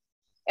fact,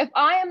 if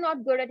I am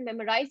not good at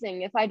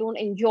memorizing, if I don't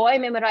enjoy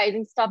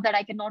memorizing stuff that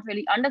I cannot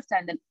really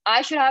understand, then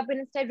I should have been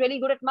instead really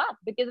good at math,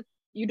 because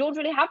you don't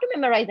really have to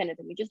memorize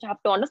anything. You just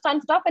have to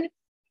understand stuff and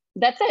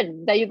that's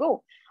it. There you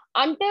go.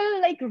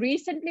 until like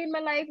recently in my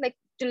life, like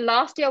till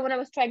last year when I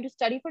was trying to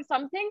study for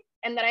something,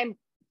 and then I,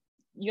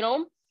 you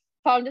know,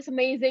 found this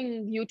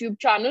amazing YouTube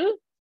channel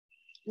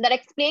that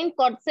explained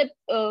concept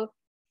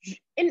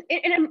in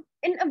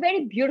a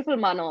very beautiful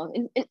manner,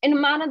 in a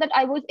manner that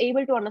I was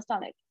able to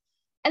understand it.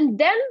 And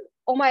then,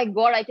 oh my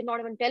God, I cannot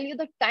even tell you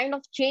the kind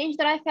of change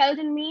that I felt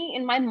in me,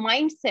 in my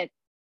mindset,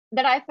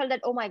 that I felt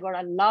that, oh my God,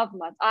 I love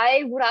math.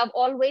 I would have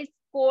always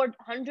scored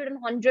 100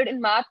 and 100 in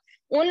math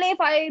only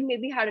if I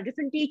maybe had a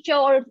different teacher,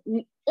 or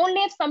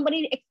only if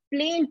somebody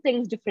explained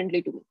things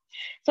differently to me.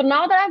 So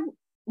now that I'm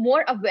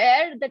more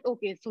aware that,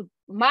 okay, so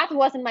math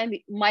wasn't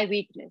my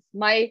weakness.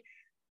 My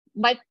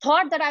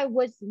thought that I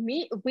was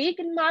weak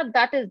in math,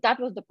 that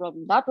was the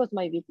problem. That was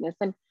my weakness.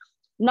 And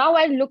now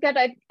I look at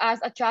it as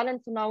a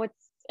challenge. So now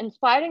it's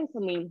inspiring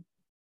for me.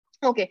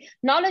 Okay,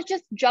 now let's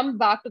just jump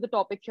back to the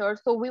topic here.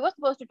 So we were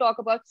supposed to talk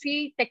about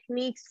 3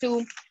 techniques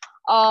to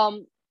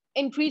um,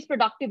 increase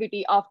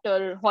productivity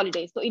after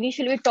holidays. So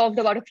initially we talked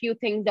about a few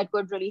things that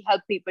could really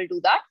help people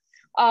do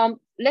that.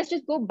 Let's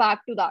just go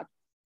back to that.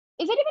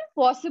 Is it even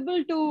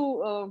possible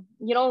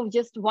to,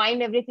 just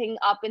wind everything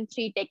up in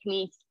 3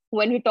 techniques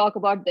when we talk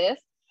about this?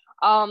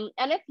 And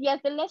if yes,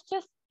 then let's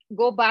just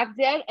go back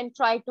there and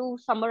try to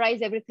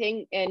summarize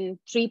everything in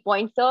 3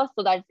 points so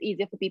that it's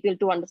easier for people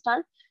to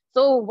understand.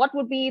 So what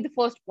would be the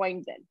first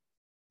point then?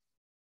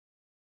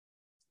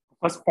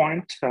 First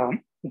point,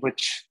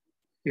 which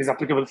is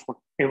applicable for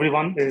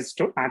everyone, is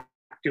to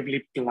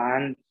actively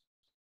plan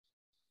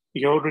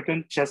your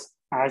return just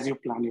as you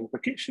plan your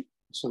vacation.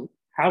 So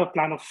have a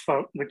plan of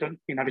return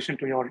in addition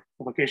to your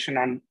vacation,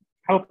 and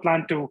have a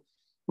plan to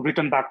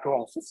return back to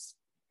office.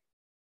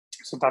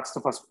 So that's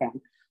the first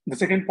point. The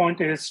second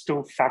point is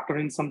to factor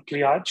in some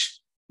triage,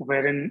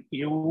 wherein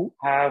you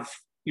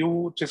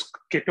just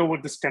get over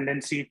this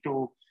tendency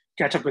to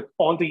catch up with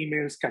all the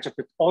emails, catch up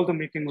with all the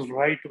meetings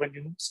right when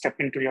you step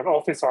into your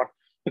office, or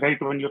right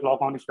when you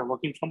log on if you're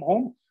working from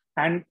home,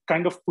 and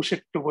kind of push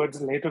it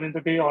towards later in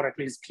the day, or at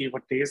least give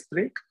a day's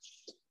break.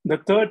 The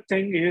third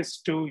thing is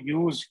to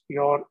use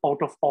your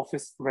out of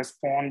office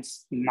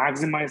response,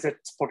 maximize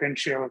its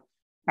potential,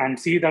 and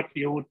see that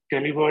you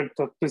delivered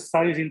the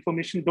precise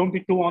information. Don't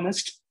be too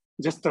honest,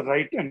 just the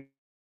right and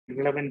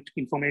relevant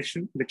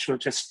information, which will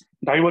just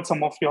divert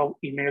some of your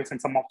emails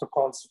and some of the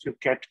calls that you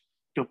get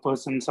to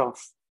persons of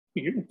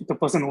you, the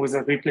person who is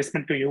a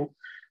replacement to you.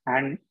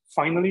 And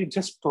finally,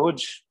 just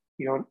purge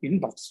your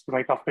inbox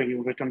right after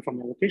you return from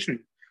your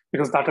vacation,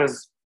 because that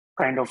is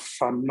kind of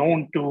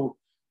known to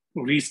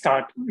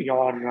restart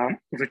your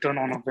return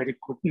on a very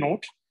good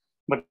note.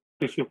 But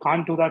if you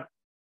can't do that,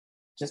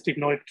 just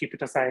ignore it, keep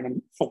it aside,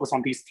 and focus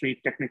on these 3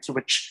 techniques,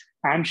 which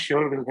I'm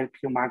sure will help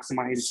you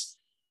maximize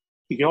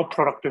your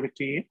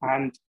productivity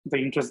and the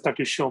interest that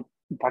you show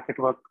back at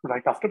work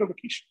right after the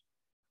vacation.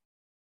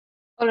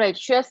 All right,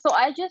 sure. So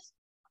I just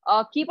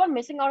keep on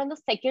missing out on the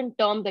second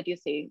term that you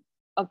say.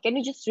 Can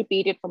you just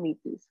repeat it for me,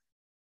 please?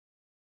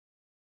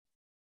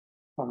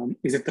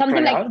 Is it the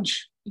Something triage?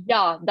 like,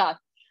 yeah, that.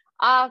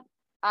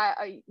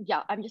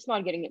 I'm just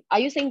not getting it. Are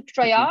you saying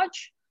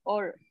triage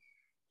or?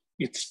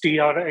 It's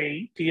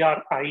triage.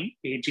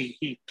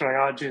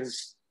 Triage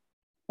is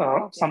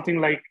something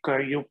like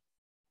you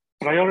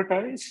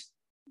prioritize,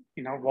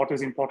 what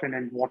is important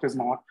and what is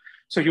not.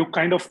 So you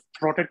kind of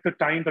protect the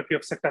time that you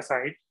have set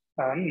aside,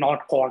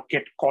 not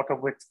get caught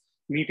up with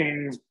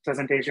meetings,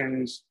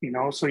 presentations,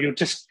 so you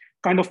just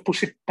kind of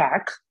push it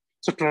back.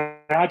 So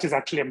triage is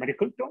actually a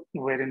medical term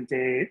wherein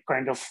they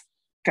kind of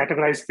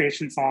categorize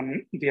patients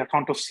on the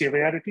account of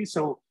severity.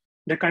 So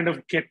they kind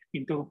of get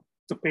into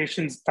the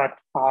patients that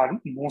are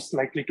most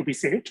likely to be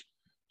saved.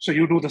 So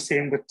you do the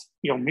same with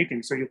your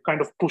meeting. So you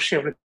kind of push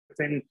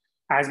everything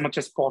as much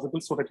as possible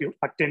so that you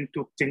attend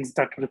to things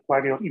that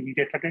require your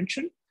immediate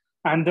attention.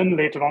 And then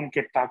later on,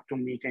 get back to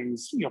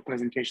meetings, your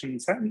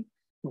presentations, and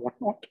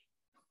whatnot.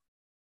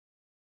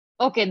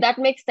 Okay, that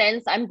makes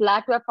sense. I'm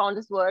glad to have found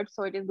this word,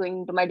 so it is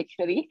going into my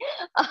dictionary.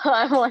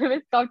 I'm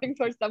always scouting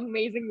for some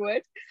amazing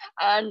words,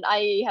 and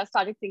I have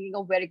started thinking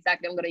of where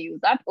exactly I'm going to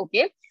use that.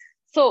 Okay,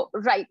 so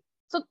right.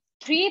 So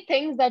 3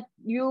 things that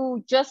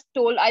you just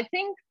told, I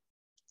think,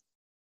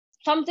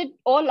 sums it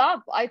all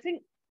up. I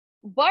think,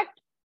 but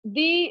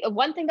the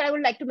one thing that I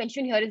would like to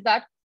mention here is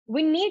that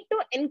we need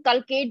to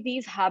inculcate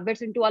these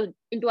habits into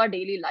our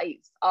daily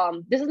lives.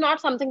 This is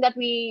not something that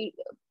we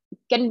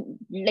can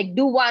like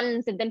do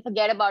once and then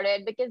forget about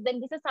it, because then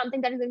this is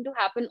something that is going to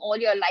happen all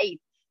your life.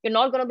 You're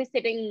not going to be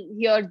sitting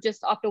here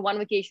just after 1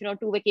 vacation or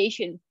 2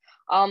 vacations.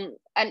 And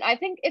I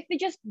think if we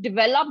just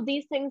develop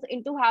these things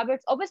into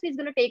habits, obviously it's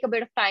going to take a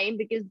bit of time,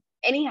 because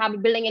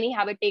building any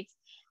habit takes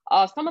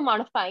some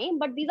amount of time,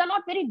 but these are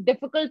not very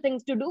difficult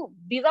things to do.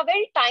 These are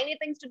very tiny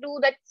things to do,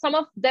 that some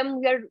of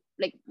them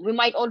we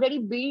might already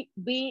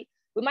be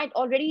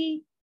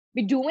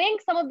doing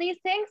some of these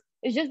things.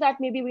 It's just that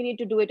maybe we need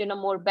to do it in a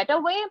more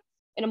better way,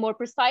 in a more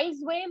precise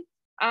way,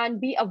 and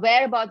be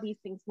aware about these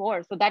things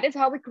more. So that is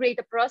how we create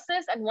a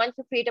process. And once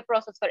you create a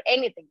process for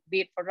anything,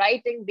 be it for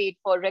writing, be it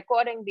for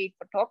recording, be it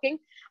for talking,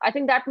 I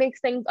think that makes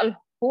things a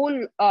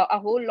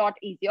whole lot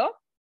easier.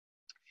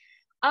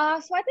 So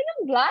I think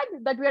I'm glad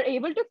that we are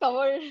able to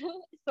cover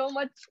so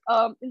much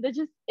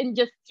in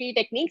just three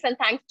techniques, and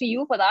thanks to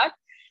you for that.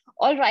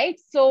 All right.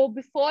 So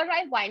before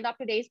I wind up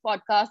today's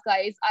podcast,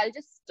 guys, I'll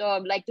just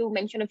like to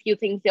mention a few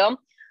things here.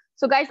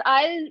 So, guys,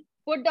 I'll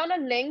put down a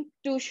link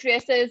to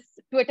Shreyas's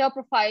Twitter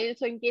profile.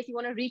 So, in case you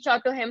want to reach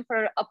out to him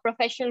for a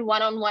professional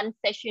one-on-one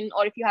session,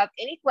 or if you have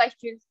any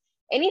questions,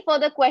 any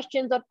further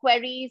questions or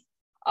queries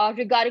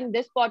regarding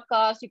this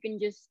podcast, you can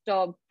just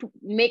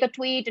make a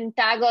tweet and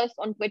tag us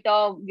on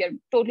Twitter. We are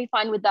totally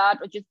fine with that,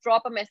 or just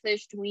drop a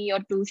message to me or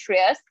to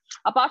Shreyas.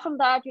 Apart from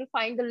that, you'll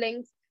find the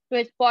links to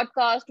his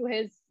podcast, to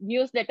his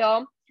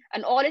newsletter,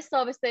 and all his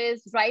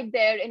services right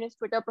there in his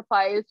Twitter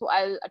profile. So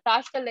I'll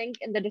attach the link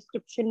in the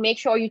description. Make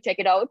sure you check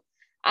it out.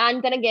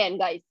 And then again,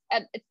 guys,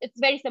 it's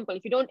very simple.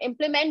 If you don't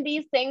implement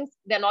these things,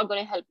 they're not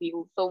going to help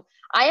you. So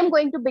I am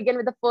going to begin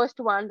with the first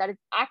one, that is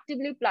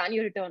actively plan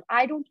your return.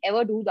 I don't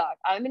ever do that.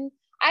 I mean,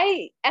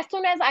 as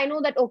soon as I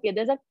know that, okay,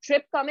 there's a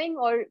trip coming,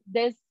 or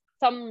there's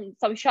some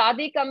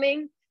shadi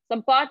coming,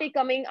 some party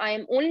coming, I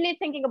am only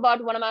thinking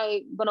about what am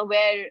I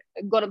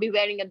gonna be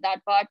wearing at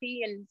that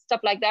party and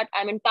stuff like that.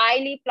 I'm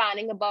entirely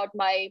planning about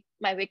my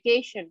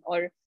vacation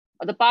or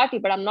the party,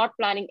 but I'm not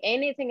planning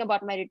anything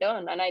about my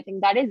return. And I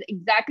think that is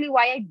exactly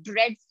why I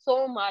dread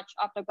so much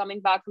after coming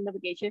back from the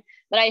vacation,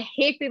 that I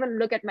hate to even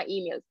look at my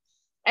emails.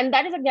 And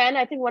that is, again,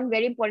 I think one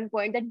very important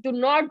point, that do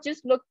not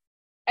just look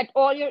at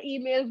all your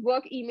emails,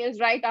 work emails,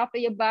 right after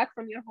you're back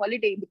from your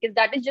holiday, because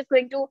that is just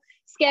going to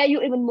scare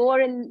you even more,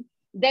 and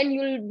then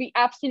you'll be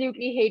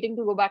absolutely hating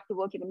to go back to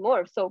work even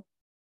more. So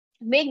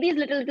make these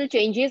little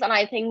changes, and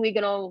I think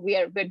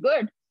we're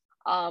good.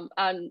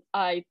 And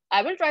I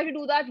will try to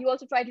do that. You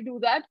also try to do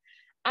that,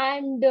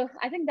 and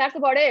I think that's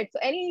about it. So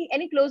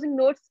any closing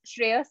notes,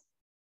 Shreyas?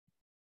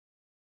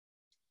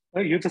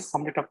 You just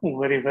summed it up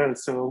very well.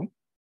 So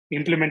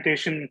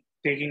implementation,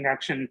 taking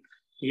action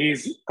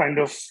is kind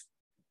of,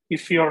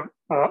 if you're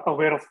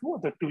aware of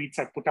the tweets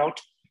I put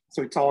out,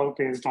 so it's all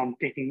based on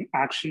taking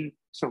action.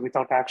 So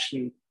without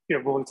action,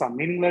 your goals are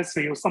meaningless. So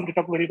you summed it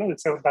up very well.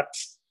 So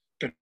that's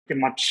pretty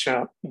much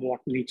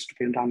what needs to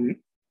be done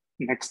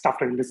next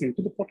after listening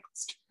to the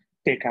podcast.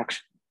 Take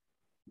action.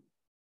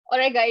 All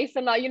right, guys.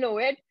 So now you know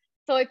it.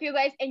 So if you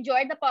guys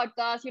enjoyed the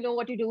podcast, you know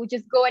what to do.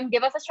 Just go and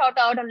give us a shout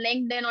out on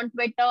LinkedIn, on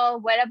Twitter,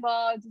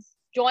 wherever. Just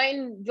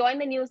join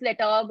the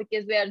newsletter,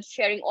 because we are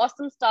sharing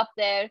awesome stuff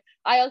there.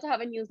 I also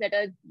have a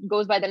newsletter, it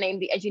goes by the name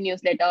The Edgy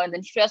Newsletter, and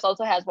then Shreyas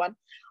also has one.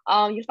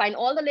 You'll find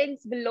all the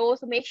links below,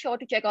 so make sure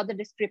to check out the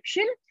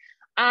description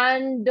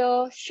and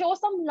show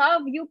some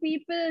love, you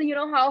people. You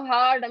know how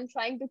hard I'm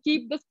trying to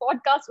keep this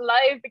podcast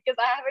alive, because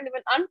I haven't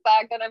even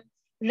unpacked, and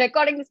I'm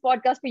recording this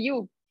podcast for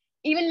you.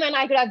 Even when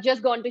I could have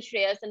just gone to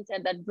Shreyas and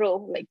said that, bro,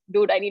 like,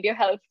 dude, I need your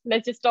help.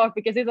 Let's just talk,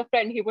 because he's a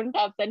friend. He wouldn't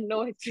have said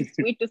no. It's too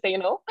sweet to say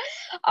no.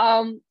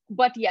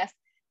 But yes,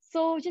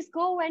 so just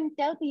go and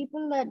tell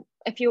people that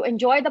if you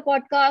enjoy the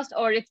podcast,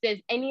 or if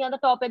there's any other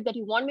topic that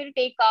you want me to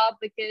take up,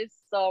 because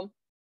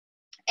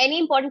any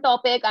important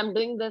topic, I'm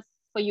doing this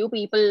for you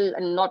people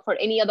and not for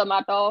any other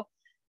matter.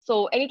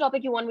 So any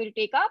topic you want me to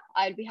take up,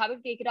 I'll be happy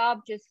to take it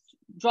up. Just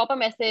drop a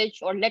message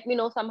or let me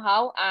know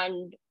somehow,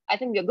 and I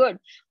think we're good.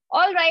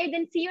 All right,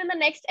 then see you in the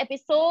next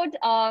episode.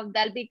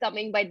 That'll be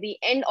coming by the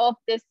end of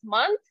this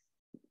month,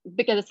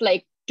 because it's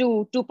like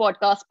two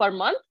podcasts per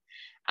month,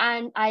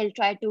 and I'll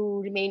try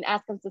to remain as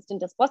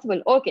consistent as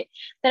possible. Okay,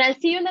 then I'll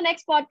see you in the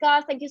next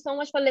podcast. Thank you so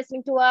much for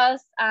listening to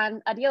us,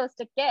 and adios.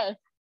 Take care.